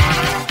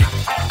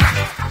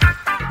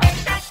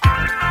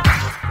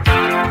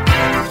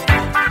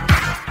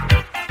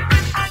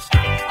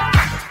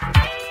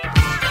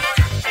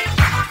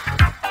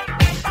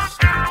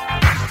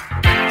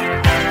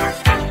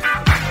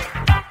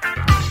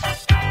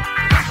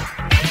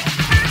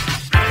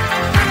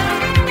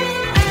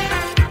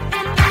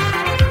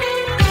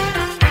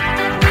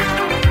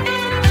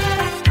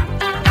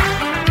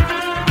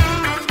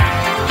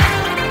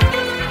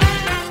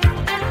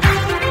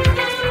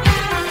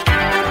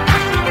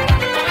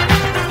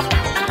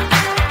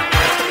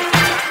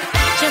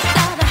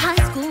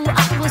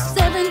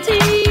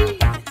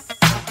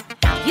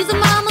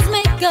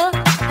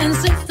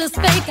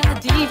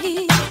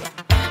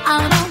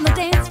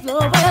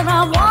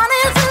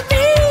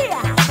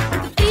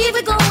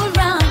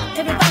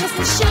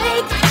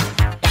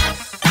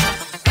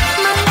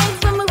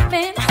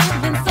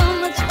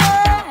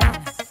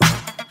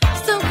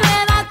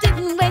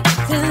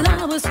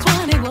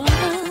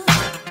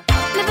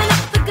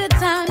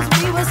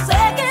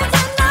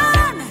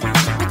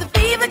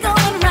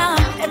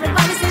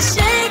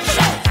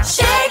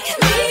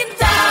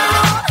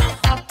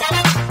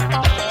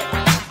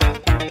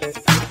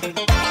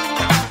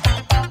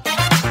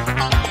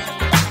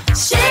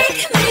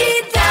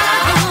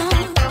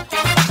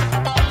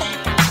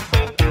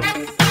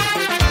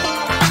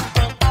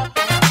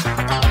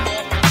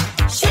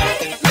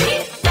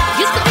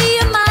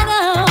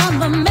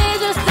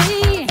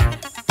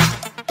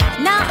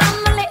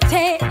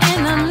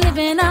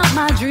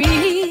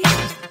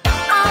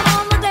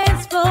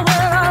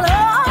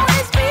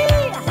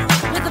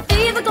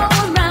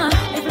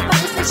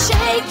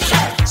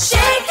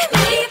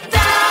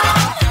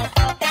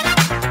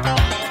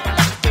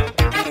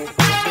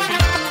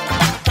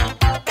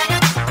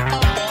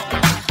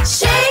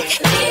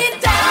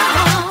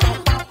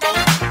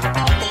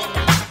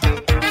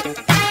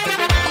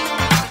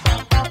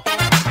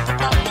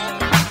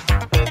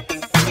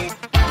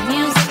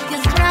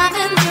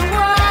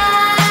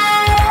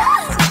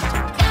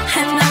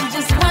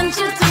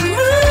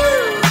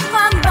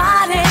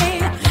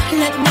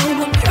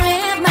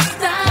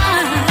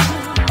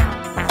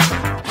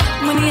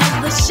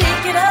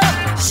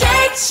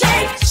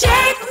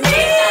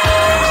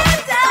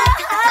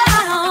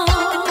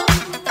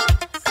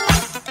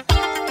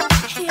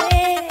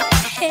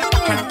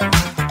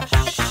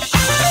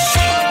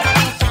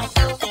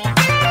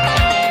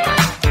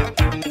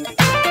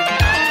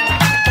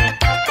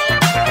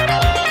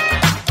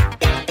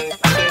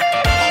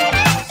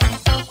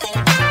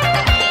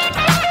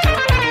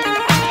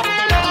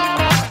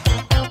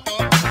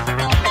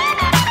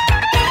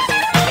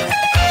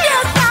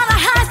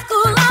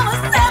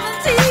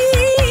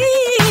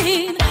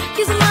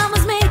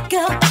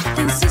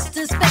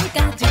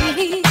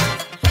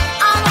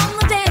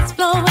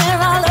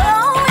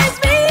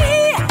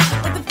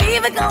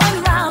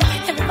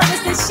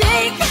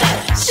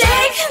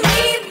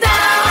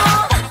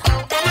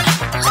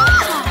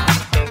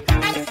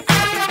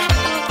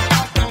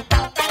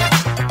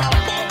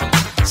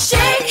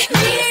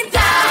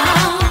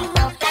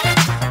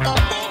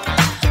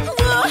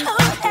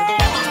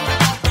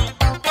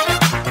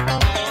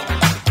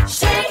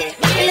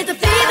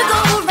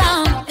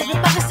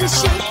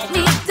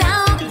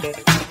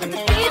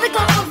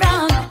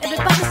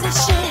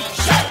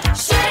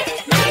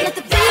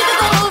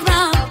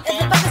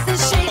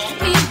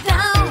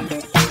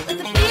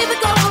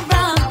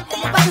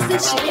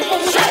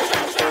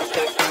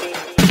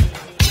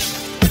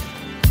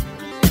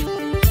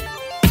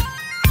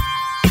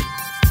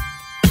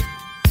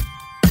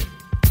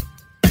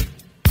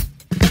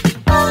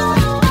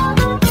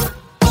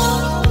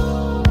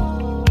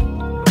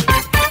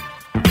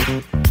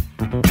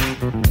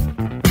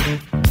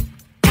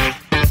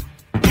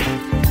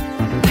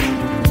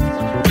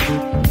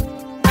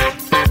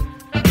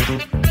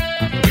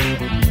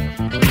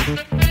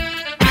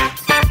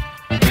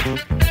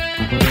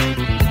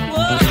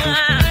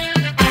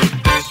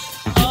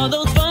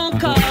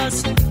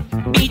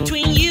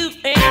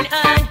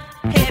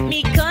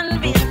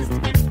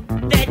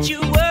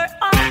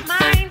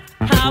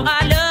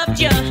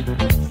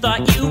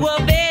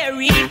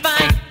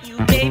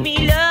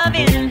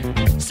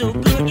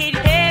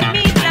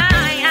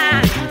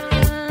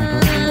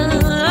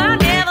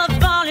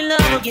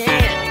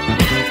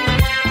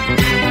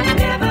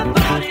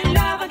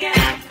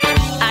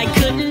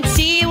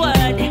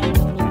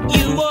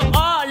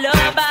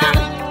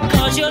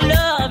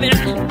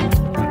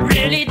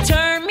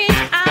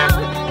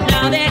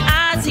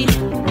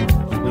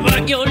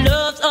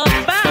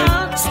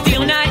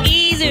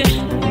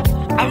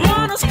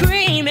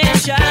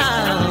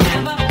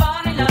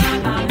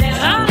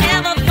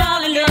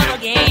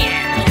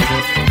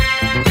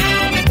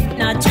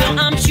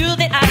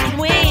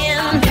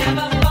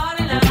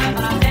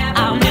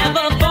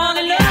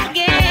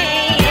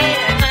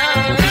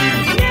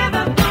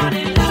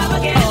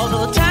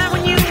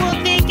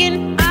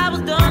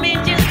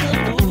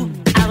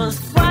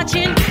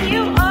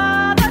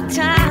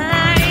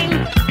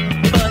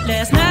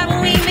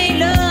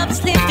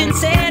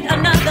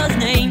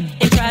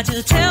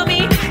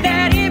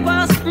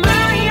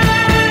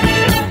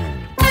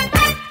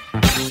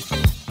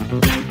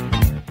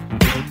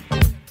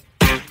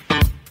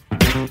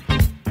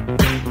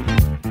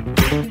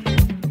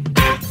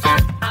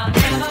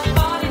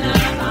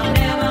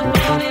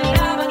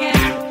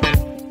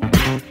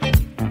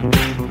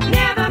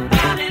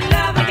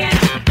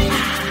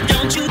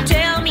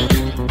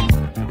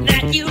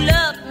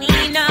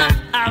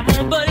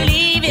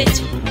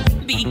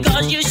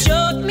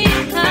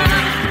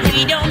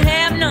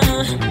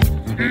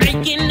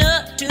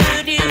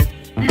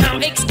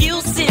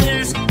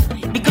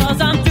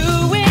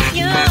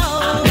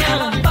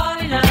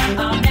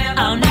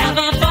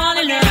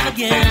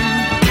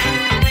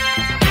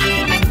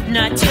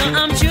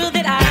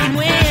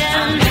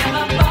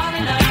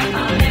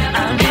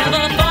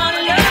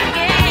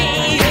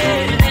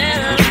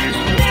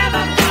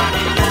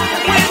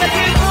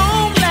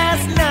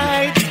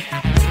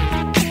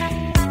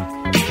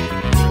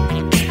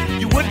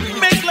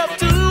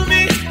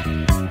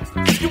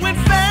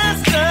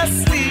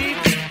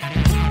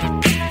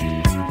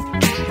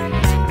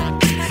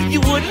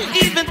 you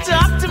even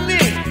talk to me?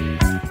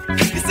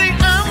 You say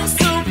I'm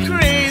so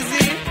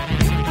crazy.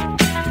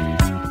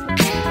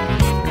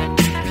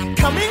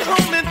 Coming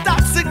home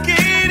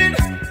intoxicated.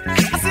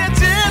 I say I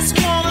just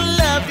wanna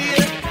love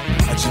you.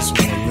 I just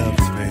wanna love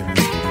you, baby.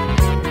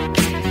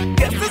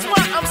 Guess that's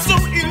why I'm so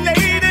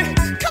elated.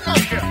 Come on,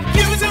 girl,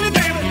 give it to me,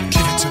 baby.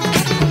 Give it to me.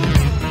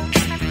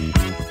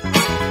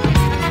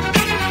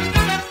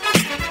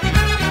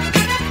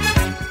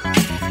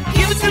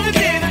 Give it to me,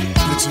 baby.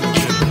 Give it to me,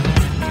 baby.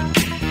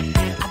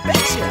 I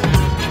bet you.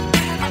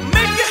 I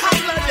make you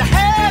holler, you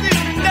had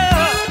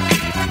enough.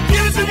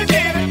 Give it to me,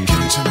 baby.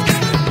 Give it to me,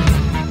 baby.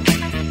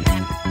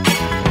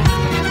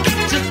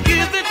 Just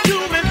give it to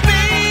me,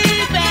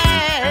 baby.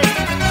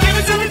 Give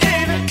it to me,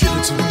 baby. Give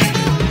it to me,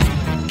 baby.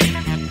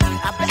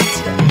 I bet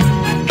you.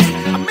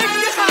 I make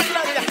you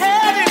holler, you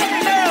had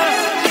enough.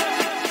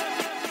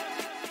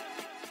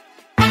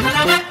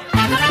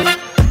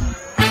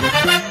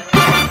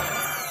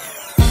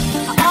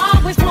 I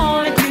always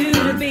wanted you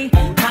to be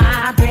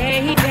my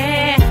baby.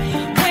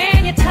 When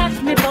you touch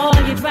me, boy,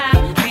 you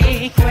drive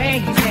me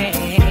crazy.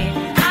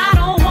 I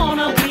don't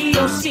wanna be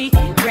your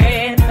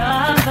secret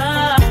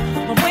lover,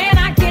 but when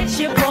I get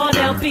you, boy,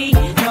 there'll be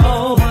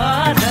no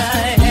other.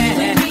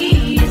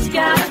 It's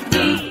gotta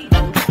be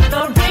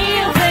the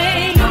real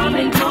thing. Come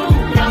and go,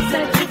 I'll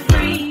set you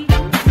free,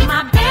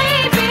 my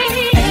baby.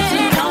 If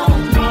you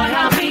don't, boy,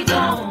 I'll be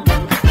gone.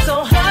 So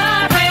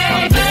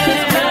hurry,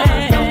 baby.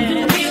 Don't do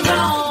me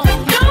wrong.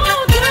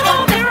 Don't do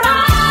me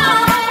wrong.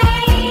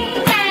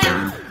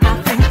 I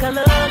think I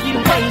love you,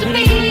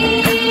 baby.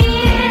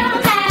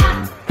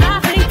 I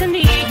think I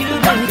need you,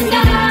 baby.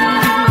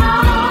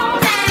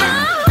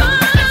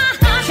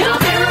 To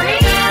be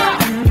real,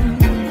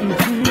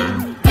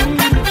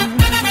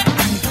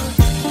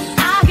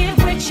 I'll get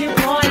with you,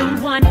 boy, on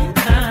one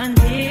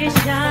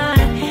condition.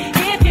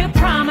 If you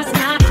promise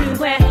not to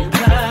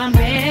ever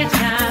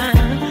mention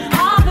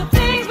all the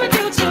things we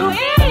do to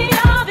any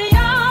of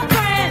your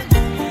friends,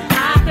 I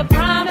can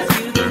promise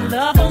you that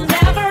love will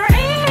never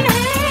end.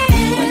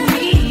 With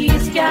me,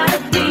 it's gotta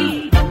be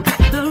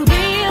the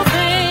real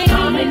thing.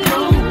 Come and go,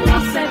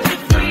 I'll set you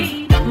free,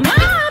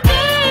 my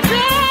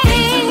baby.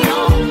 If you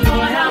don't,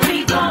 boy, I'll be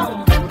gone.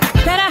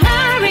 Better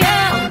hurry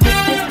up,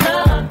 this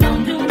love,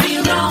 don't do me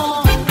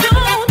wrong.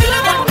 Don't do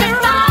me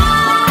wrong.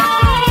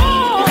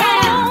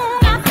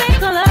 I think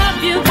I love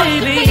you,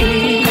 baby.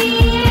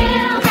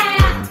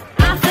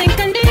 I think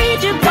I need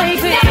you,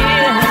 baby.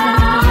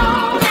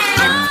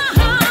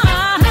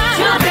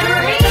 To be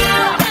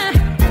real.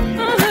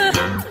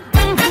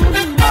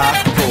 I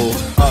pulled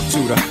up to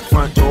the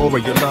front door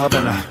of your love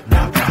and I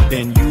knocked.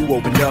 Then you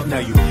opened up, now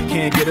you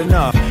can't get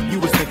enough. You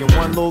was thinking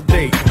one little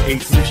date,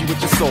 ate sushi with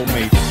your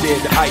soulmate.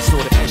 Did the ice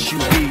or the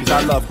SUVs.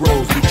 I love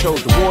grows, we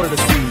chose the water to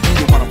see. You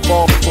didn't wanna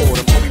fall before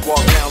the when we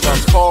walk down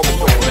love's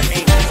corridor. The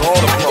angels all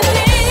the floor.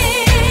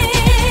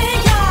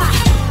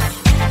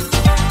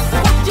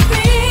 What you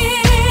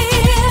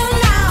feel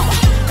now?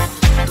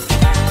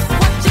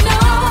 What you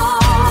know?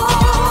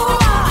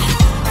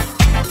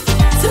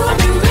 To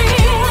be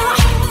real.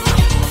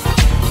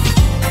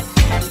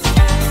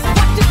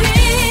 What you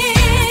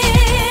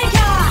think?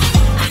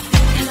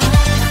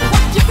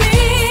 What you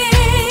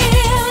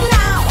feel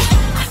now?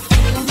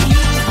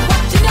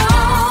 What you know?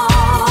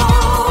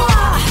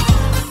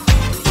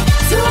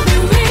 To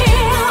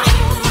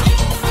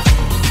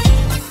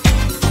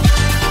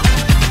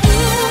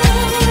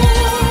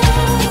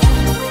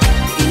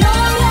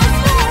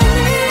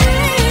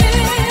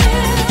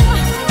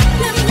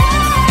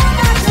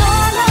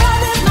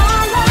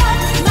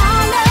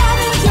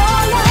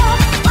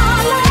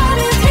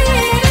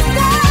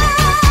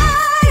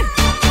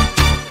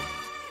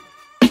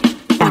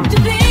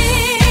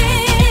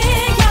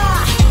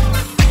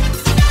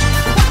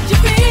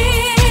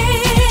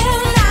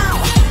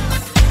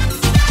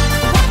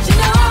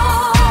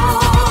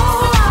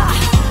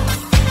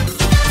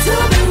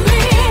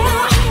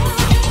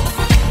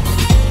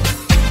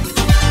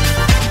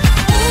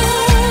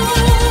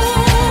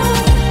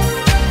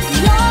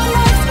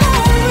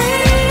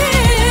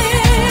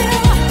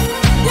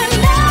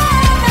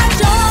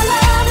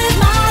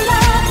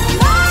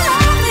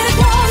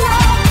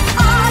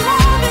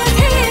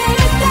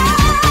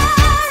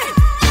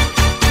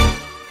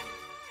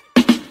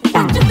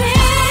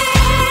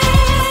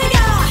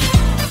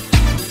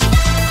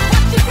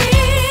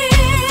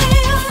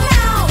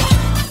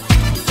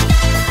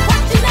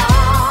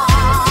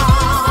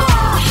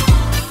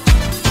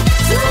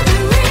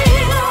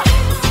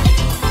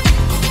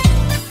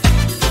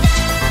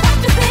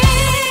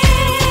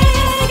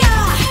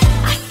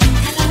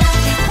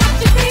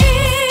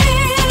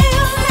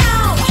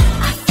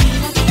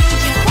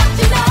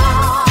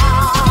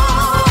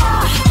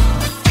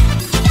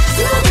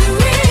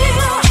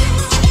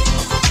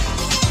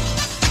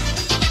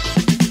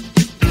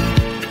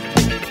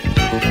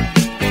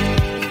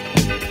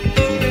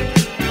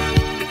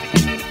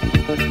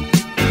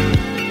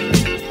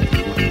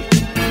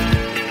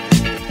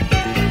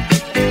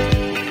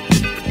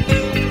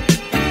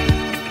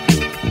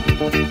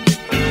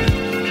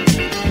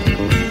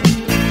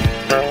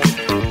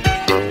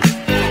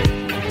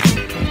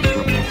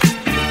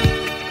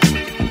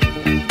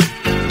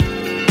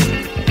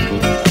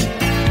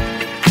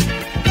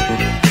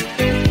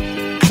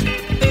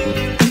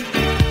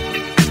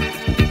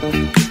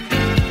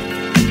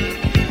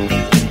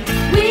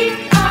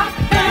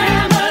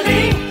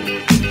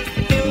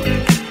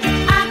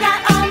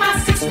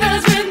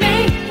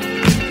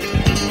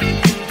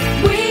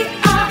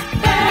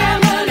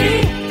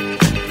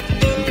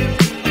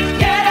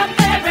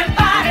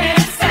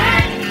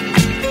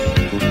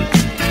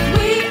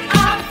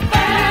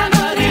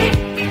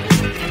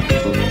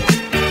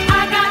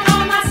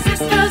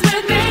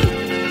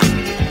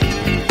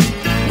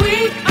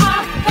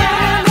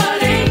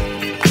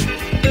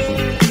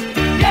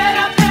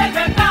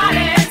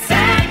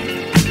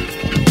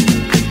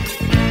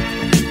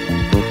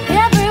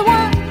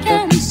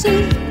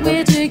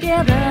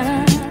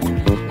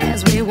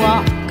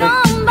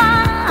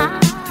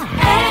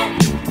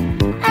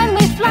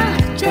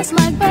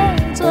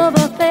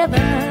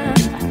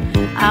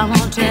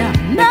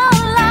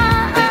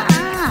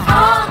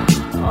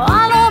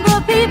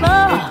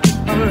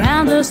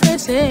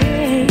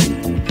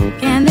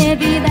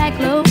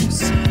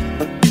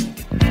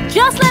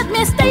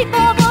me state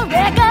for the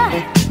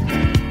record,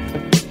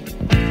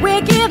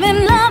 we're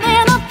giving love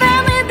in a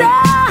family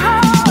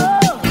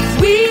dose.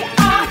 We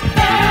are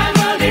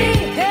family.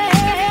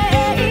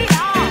 Hey, I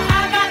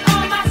got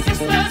all my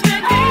sisters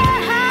with me.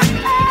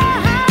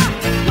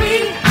 We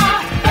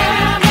are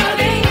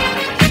family.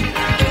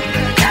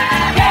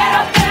 Get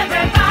up,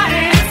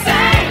 everybody, and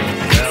sing.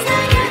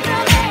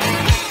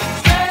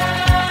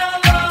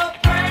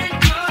 Celebrate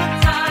good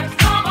times.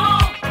 Come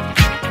on.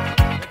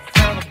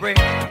 Celebrate.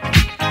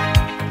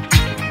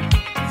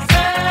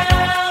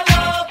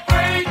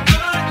 Celebrate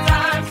good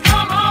times.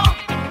 Come on.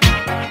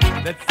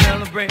 Let's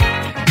celebrate.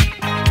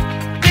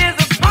 There's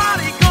a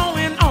party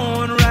going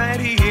on right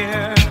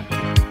here.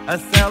 A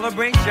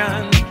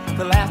celebration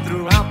to last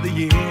throughout the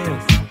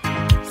years.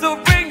 So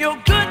bring your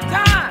good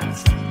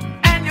times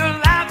and your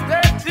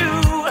laughter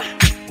too.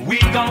 We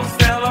gon'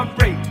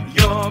 celebrate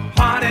your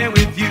party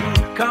with you.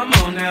 Come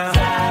on now.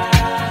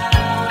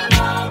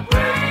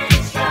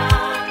 Celebration.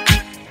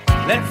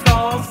 Let's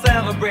all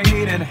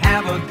celebrate and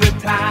have a good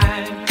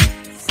time.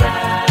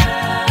 Celebration.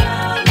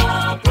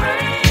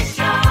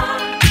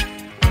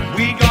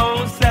 We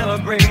gon'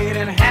 celebrate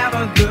and have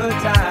a good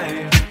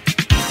time.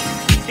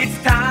 It's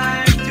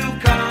time to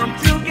come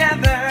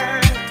together.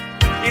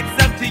 It's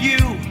up to you.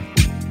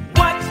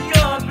 What's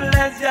your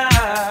pleasure?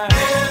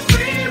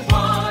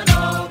 Everyone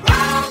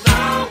around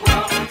the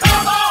world,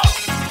 come on!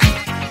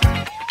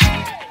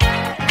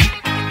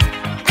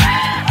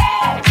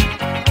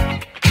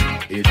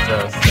 It's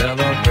a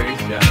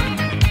celebration.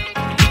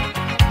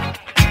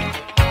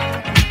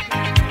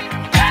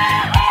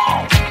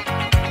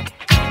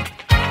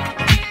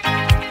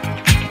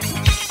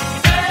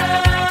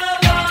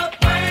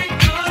 Celebrate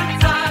good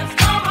times,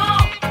 come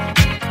on!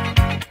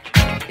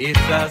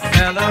 It's a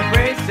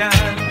celebration.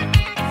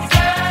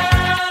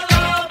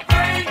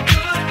 Celebrate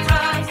good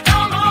times,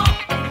 come on!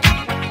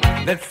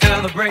 Let's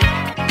celebrate.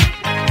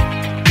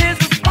 There's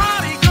a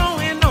party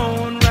going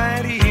on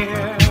right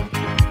here.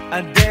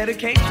 A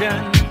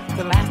dedication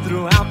to last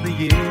throughout the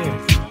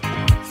years.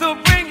 So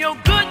bring your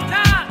good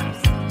times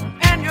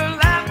and your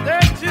laughter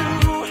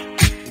too.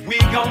 We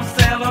gon'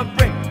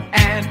 celebrate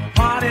and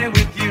party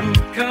with you.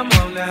 Come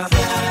on now.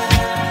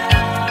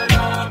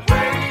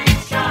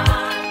 Celebration.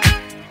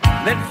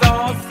 Let's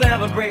all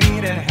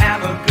celebrate and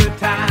have a good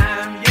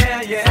time.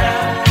 Yeah, yeah.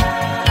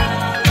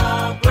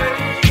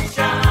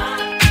 Celebration.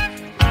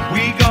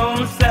 We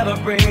gon'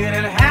 celebrate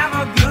and have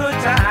a good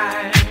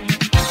time.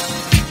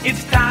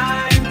 It's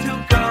time to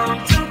come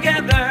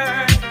together.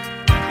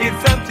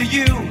 It's up to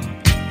you.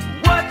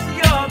 What's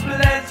your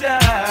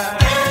pleasure?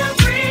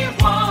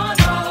 Everyone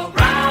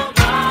around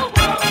the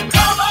world,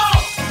 come on!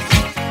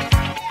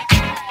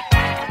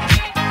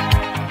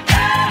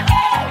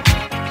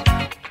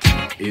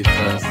 It's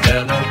a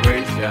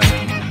celebration.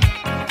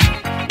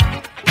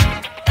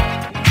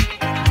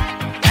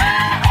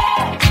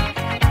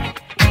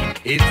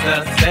 It's a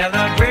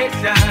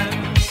celebration.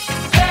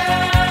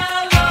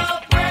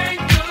 Celebrate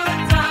good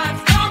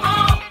times, come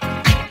on!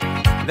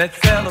 Let's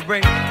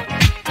celebrate.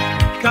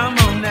 Come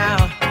on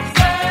now.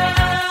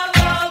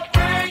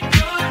 Celebrate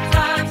good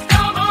times,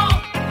 come on!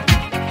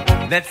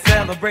 Let's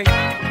celebrate.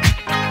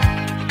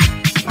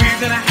 We're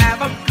gonna have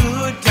a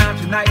good time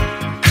tonight.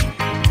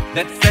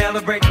 Let's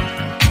celebrate.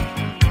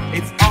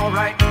 It's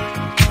alright.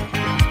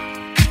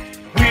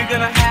 We're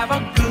gonna have a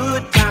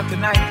good time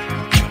tonight.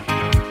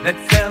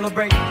 Let's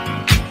celebrate.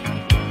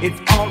 It's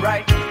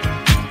alright,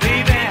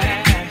 baby.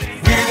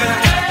 We're gonna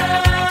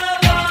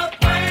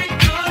celebrate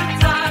good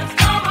times.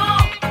 Come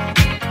on.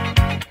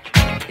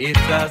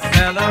 It's a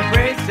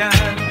celebration.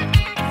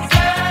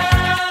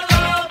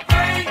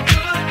 Celebrate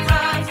good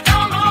times.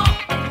 Come on.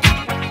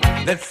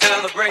 Let's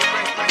celebrate.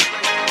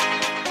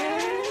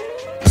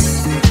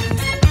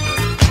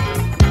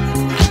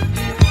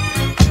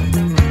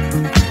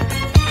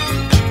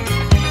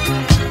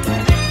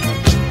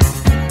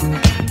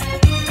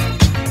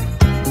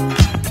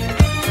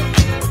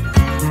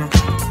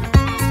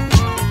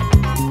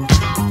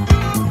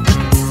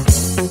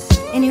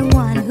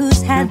 Anyone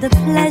who's had the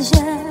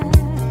pleasure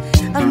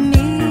of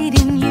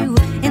meeting you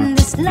in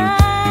this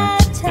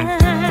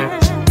lifetime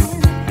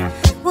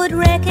would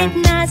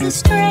recognize the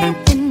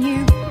strength in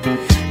you,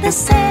 the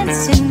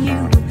sense in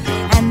you,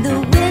 and the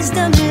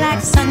wisdom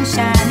like sun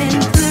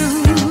shining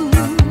through.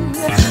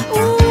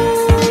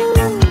 Ooh,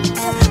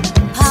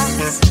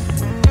 Pops,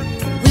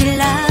 we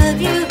love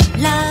you,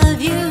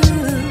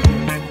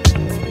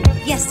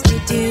 yes we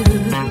do.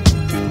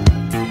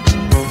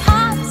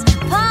 Pops,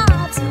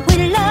 we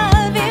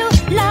love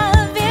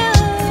you,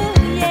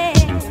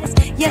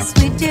 yes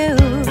we do.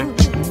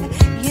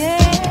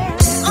 Yeah.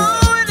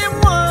 Oh,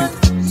 anyone,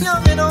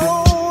 young and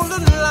old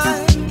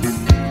alike,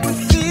 would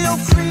feel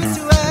free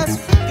to ask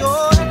for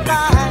your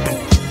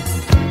advice.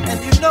 And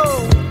you know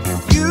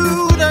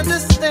you'd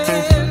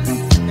understand,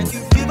 and you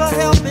give a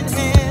helping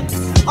hand.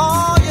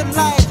 All your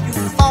life you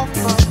fought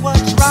for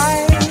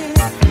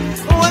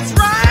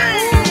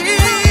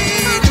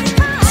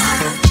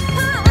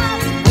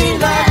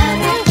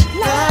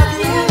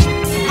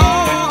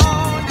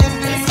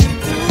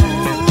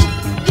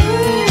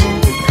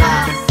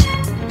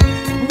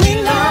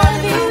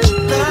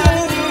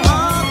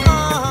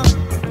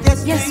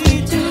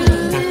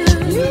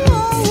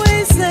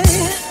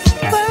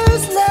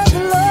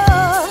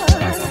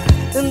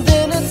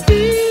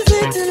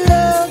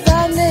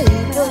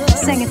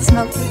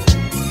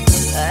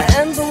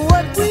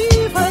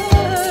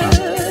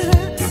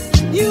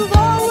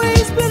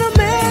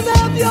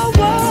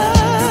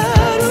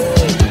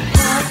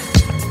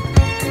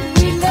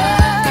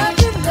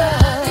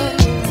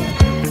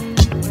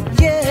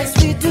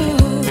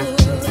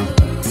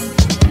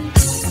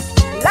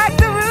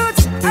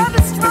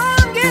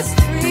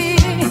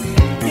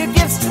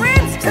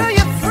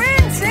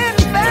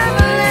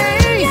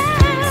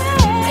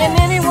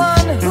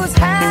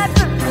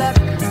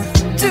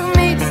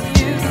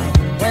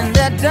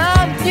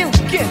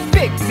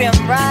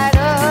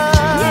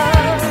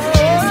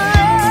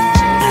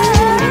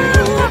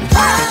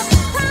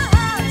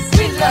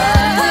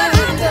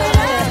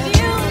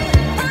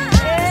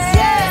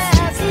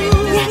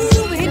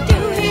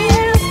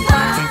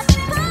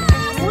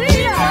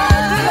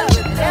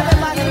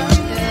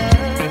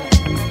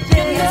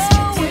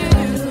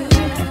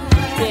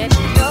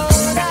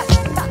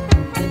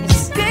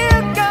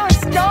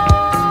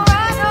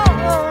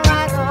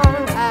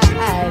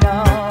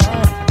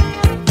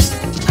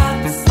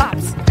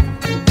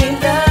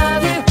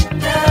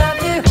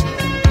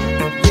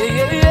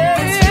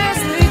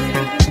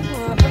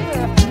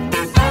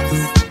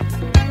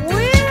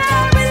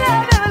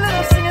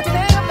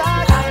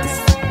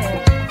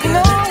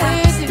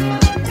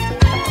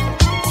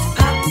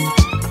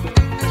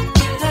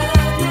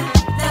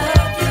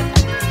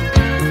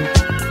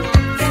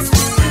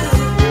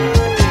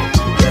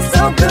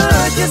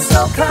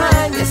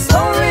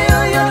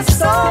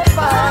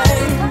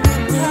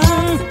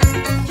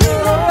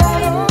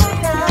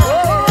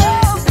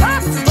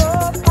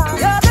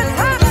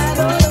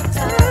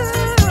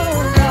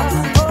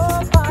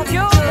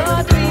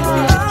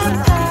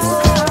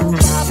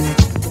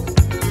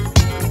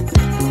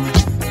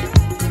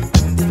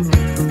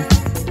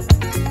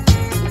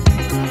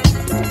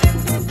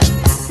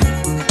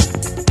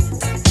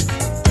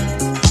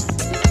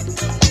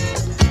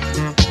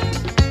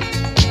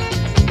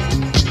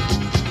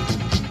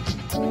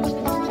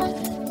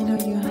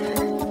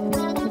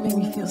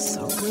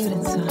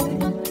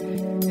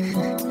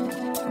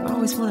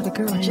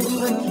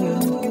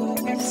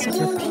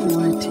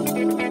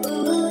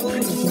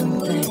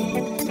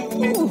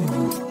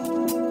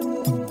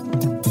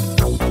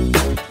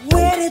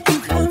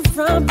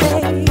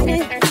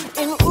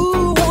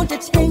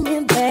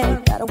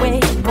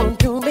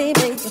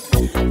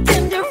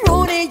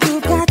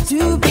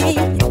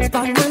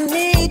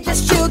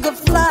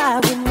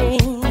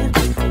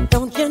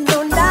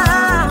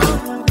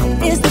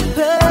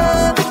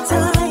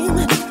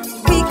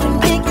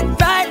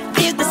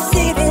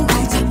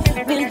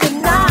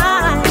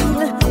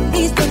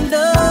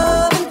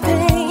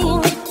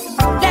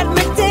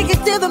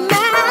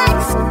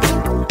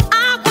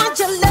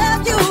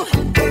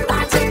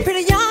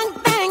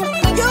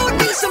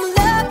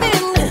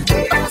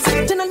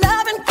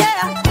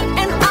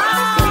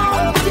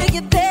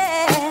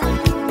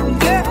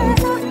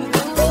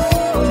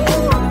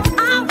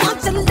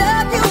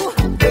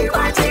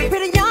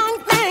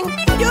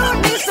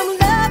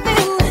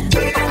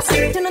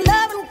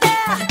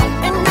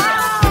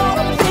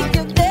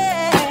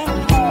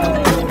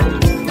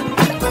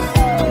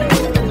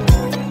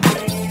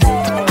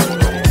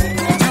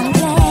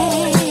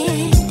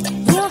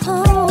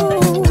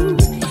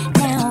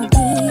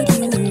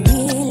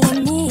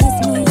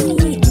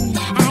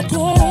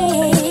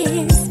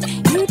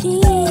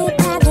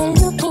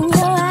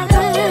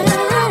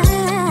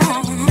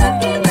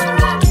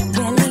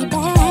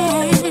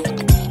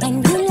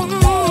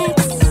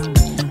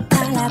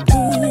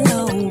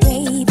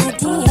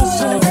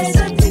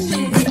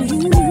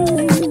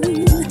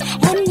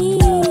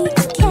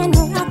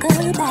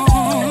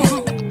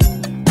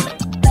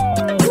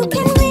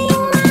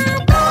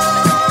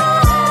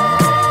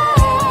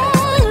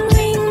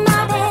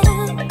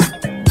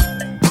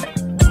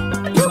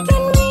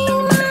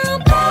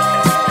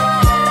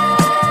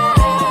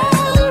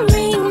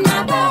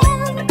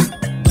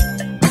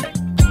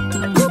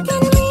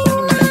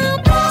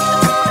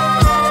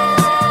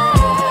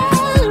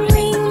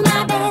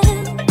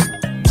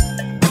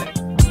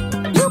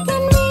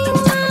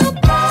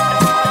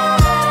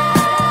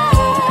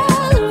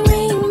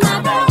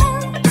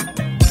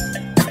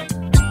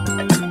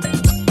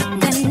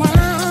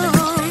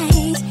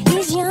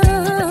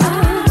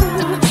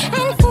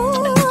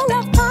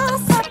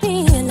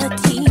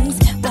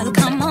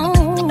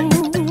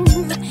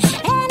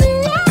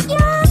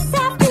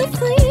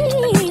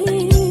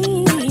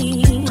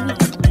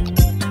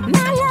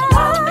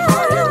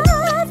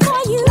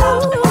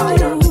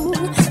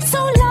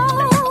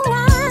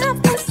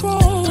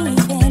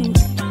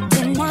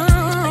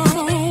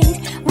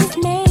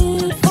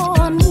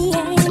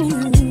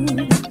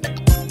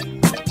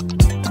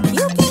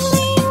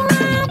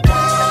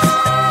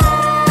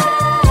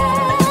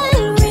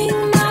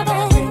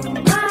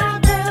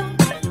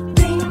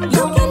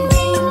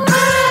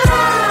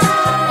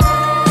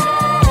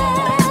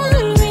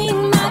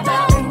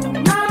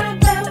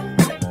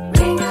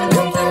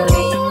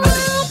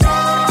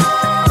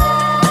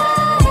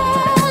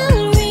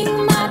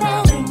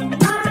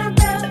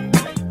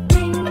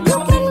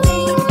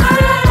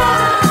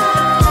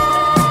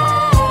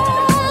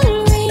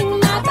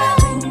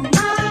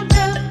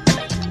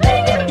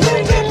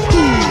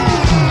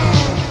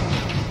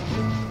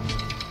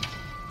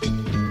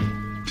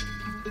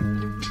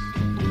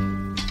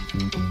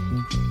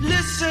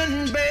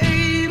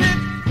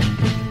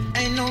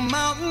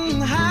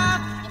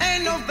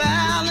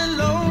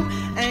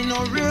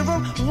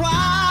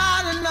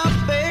wide enough,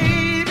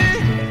 baby.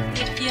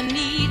 If you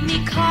need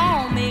me,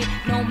 call me.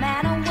 No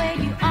matter where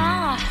you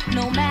are,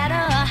 no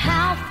matter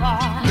how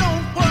far.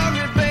 Don't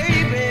worry,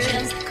 baby.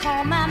 Just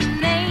call my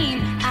name.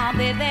 I'll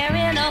be there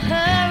in a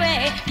hurry.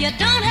 You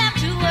don't have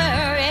to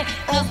worry.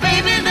 'Cause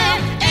baby, there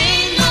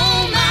ain't no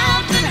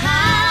mountain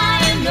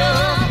high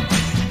enough.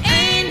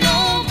 Ain't no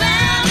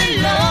valley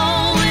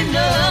low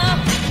enough.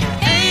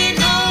 Ain't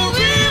no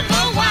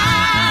river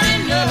wide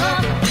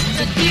enough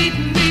to keep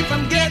me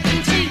from getting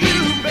to you,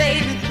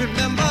 baby.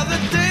 Remember the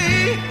day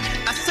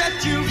I set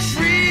you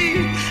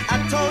free? I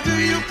told you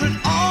you could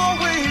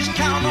always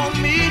count on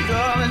me,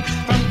 darling.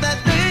 From that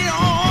day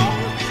on,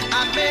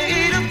 I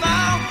made a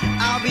vow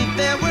I'll be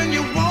there when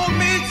you want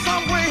me,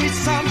 some way,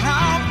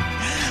 somehow.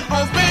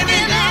 Oh, baby,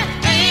 there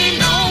ain't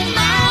no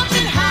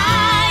mountain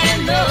high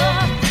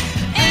enough.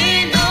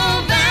 Ain't no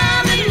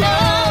valley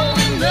low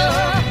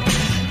enough.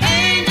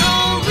 Ain't no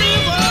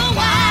river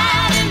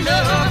wide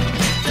enough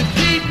to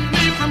keep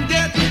me from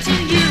getting to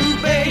you,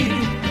 baby.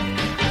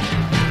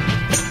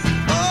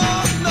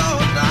 Oh, no,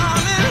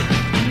 darling.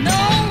 No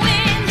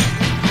wind,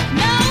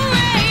 no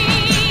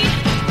rain,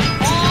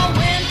 or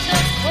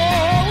winter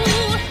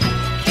cold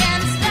can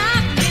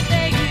stop me,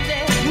 baby.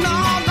 No,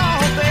 no,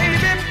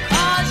 baby.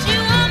 'Cause you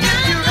are If my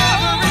you're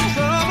ever in love.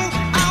 trouble,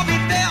 I'll be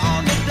there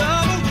on the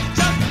double.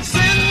 Just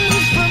send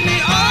for me,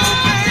 oh,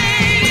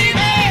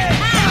 baby.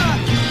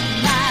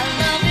 My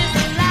love is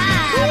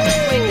alive,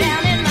 way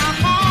down in my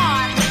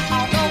heart,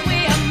 although we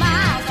are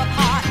miles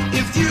apart.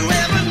 If you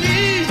ever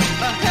need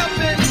a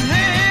helping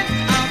hand,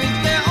 I'll be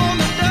there on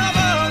the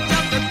double,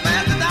 just as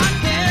fast as I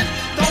can.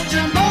 Don't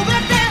you know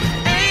that there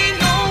ain't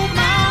no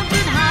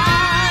mountain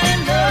high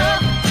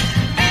enough?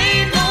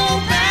 Ain't no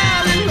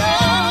valley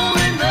low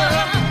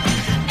enough.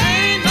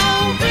 Ain't no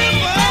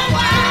river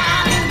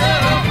wide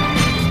enough.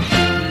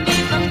 Me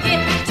from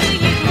getting to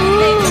you,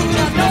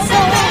 No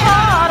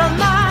heart of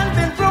mine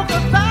been broke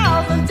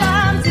 1,000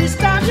 times. Each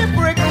time you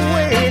break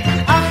away,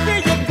 I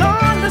feel you're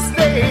gone to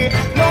stay.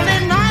 Lonely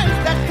nights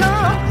that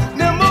come,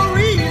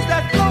 memories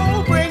that go,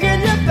 bringing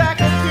you back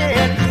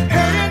again,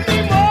 hurting me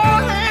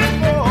more and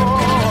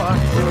more.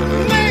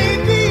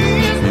 Maybe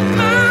it's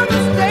my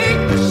mistake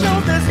to show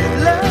this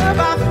love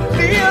I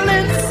feel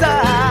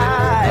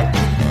inside.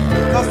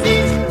 'Cause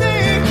each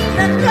day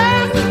that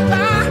passes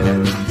by,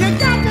 you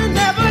got to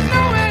never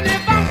knowing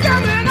if I'm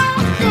coming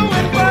on through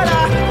it. But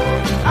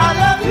I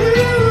love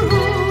you.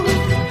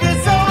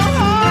 It's so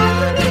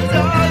hard,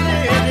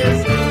 darling.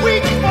 It's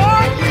weak for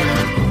you.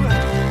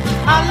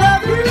 I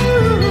love you.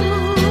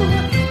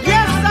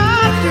 Yes, I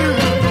do.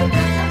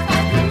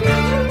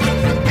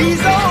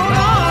 These old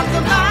arms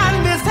of mine,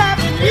 miss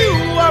having you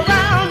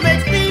around,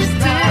 makes these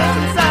tears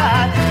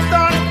inside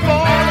start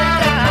falling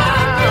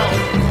down.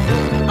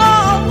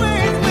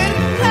 Always when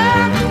you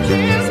have a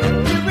kiss,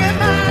 you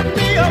remind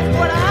me of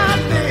what I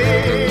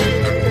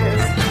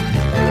miss.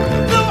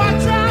 Though I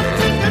try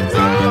to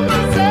control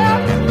myself,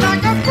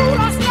 like a fool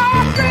I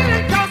start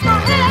feeling, 'cause my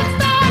head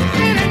starts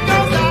spinning.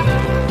 'Cause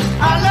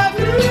I love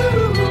you.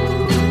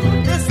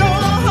 It's so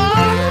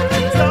hard,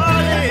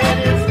 darling.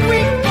 It's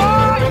weak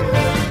for you.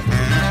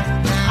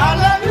 I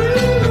love you.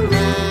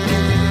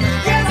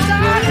 Yes, I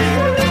do.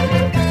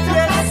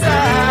 Yes, I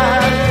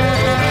do.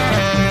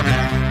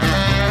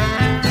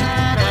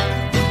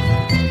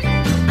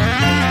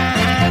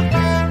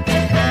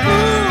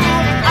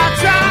 I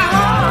try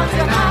hard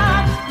to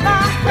hide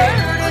my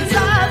hurt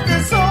inside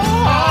this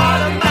old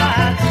heart of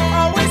mine.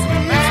 Always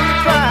makes me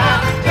cry.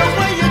 The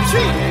way you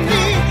treat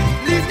me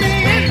leaves me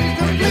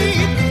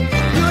incomplete.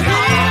 You're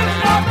here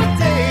for the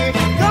day,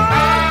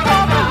 gone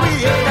for the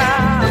week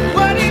now.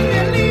 What if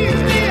you leave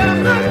me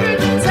 100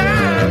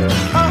 times?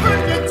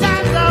 100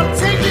 times I'll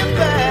take you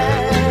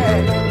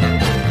back.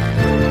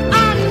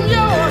 I'm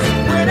yours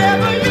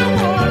whenever you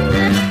want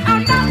me.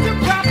 I'm not your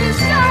property,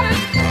 shut it.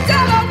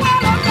 Tell her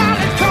what about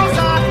it, 'cause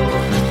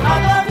I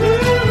love you.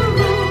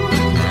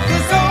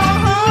 It's so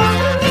hard,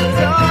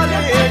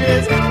 darling.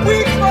 It's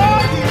weak for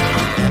you.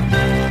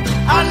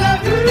 I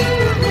love you.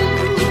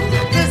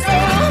 It's so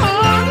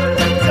hard,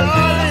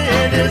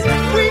 darling. It's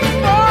weak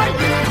for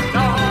you,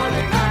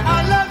 darling. I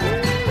love you.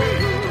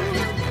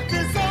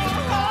 It's so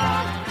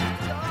hard,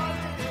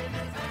 darling.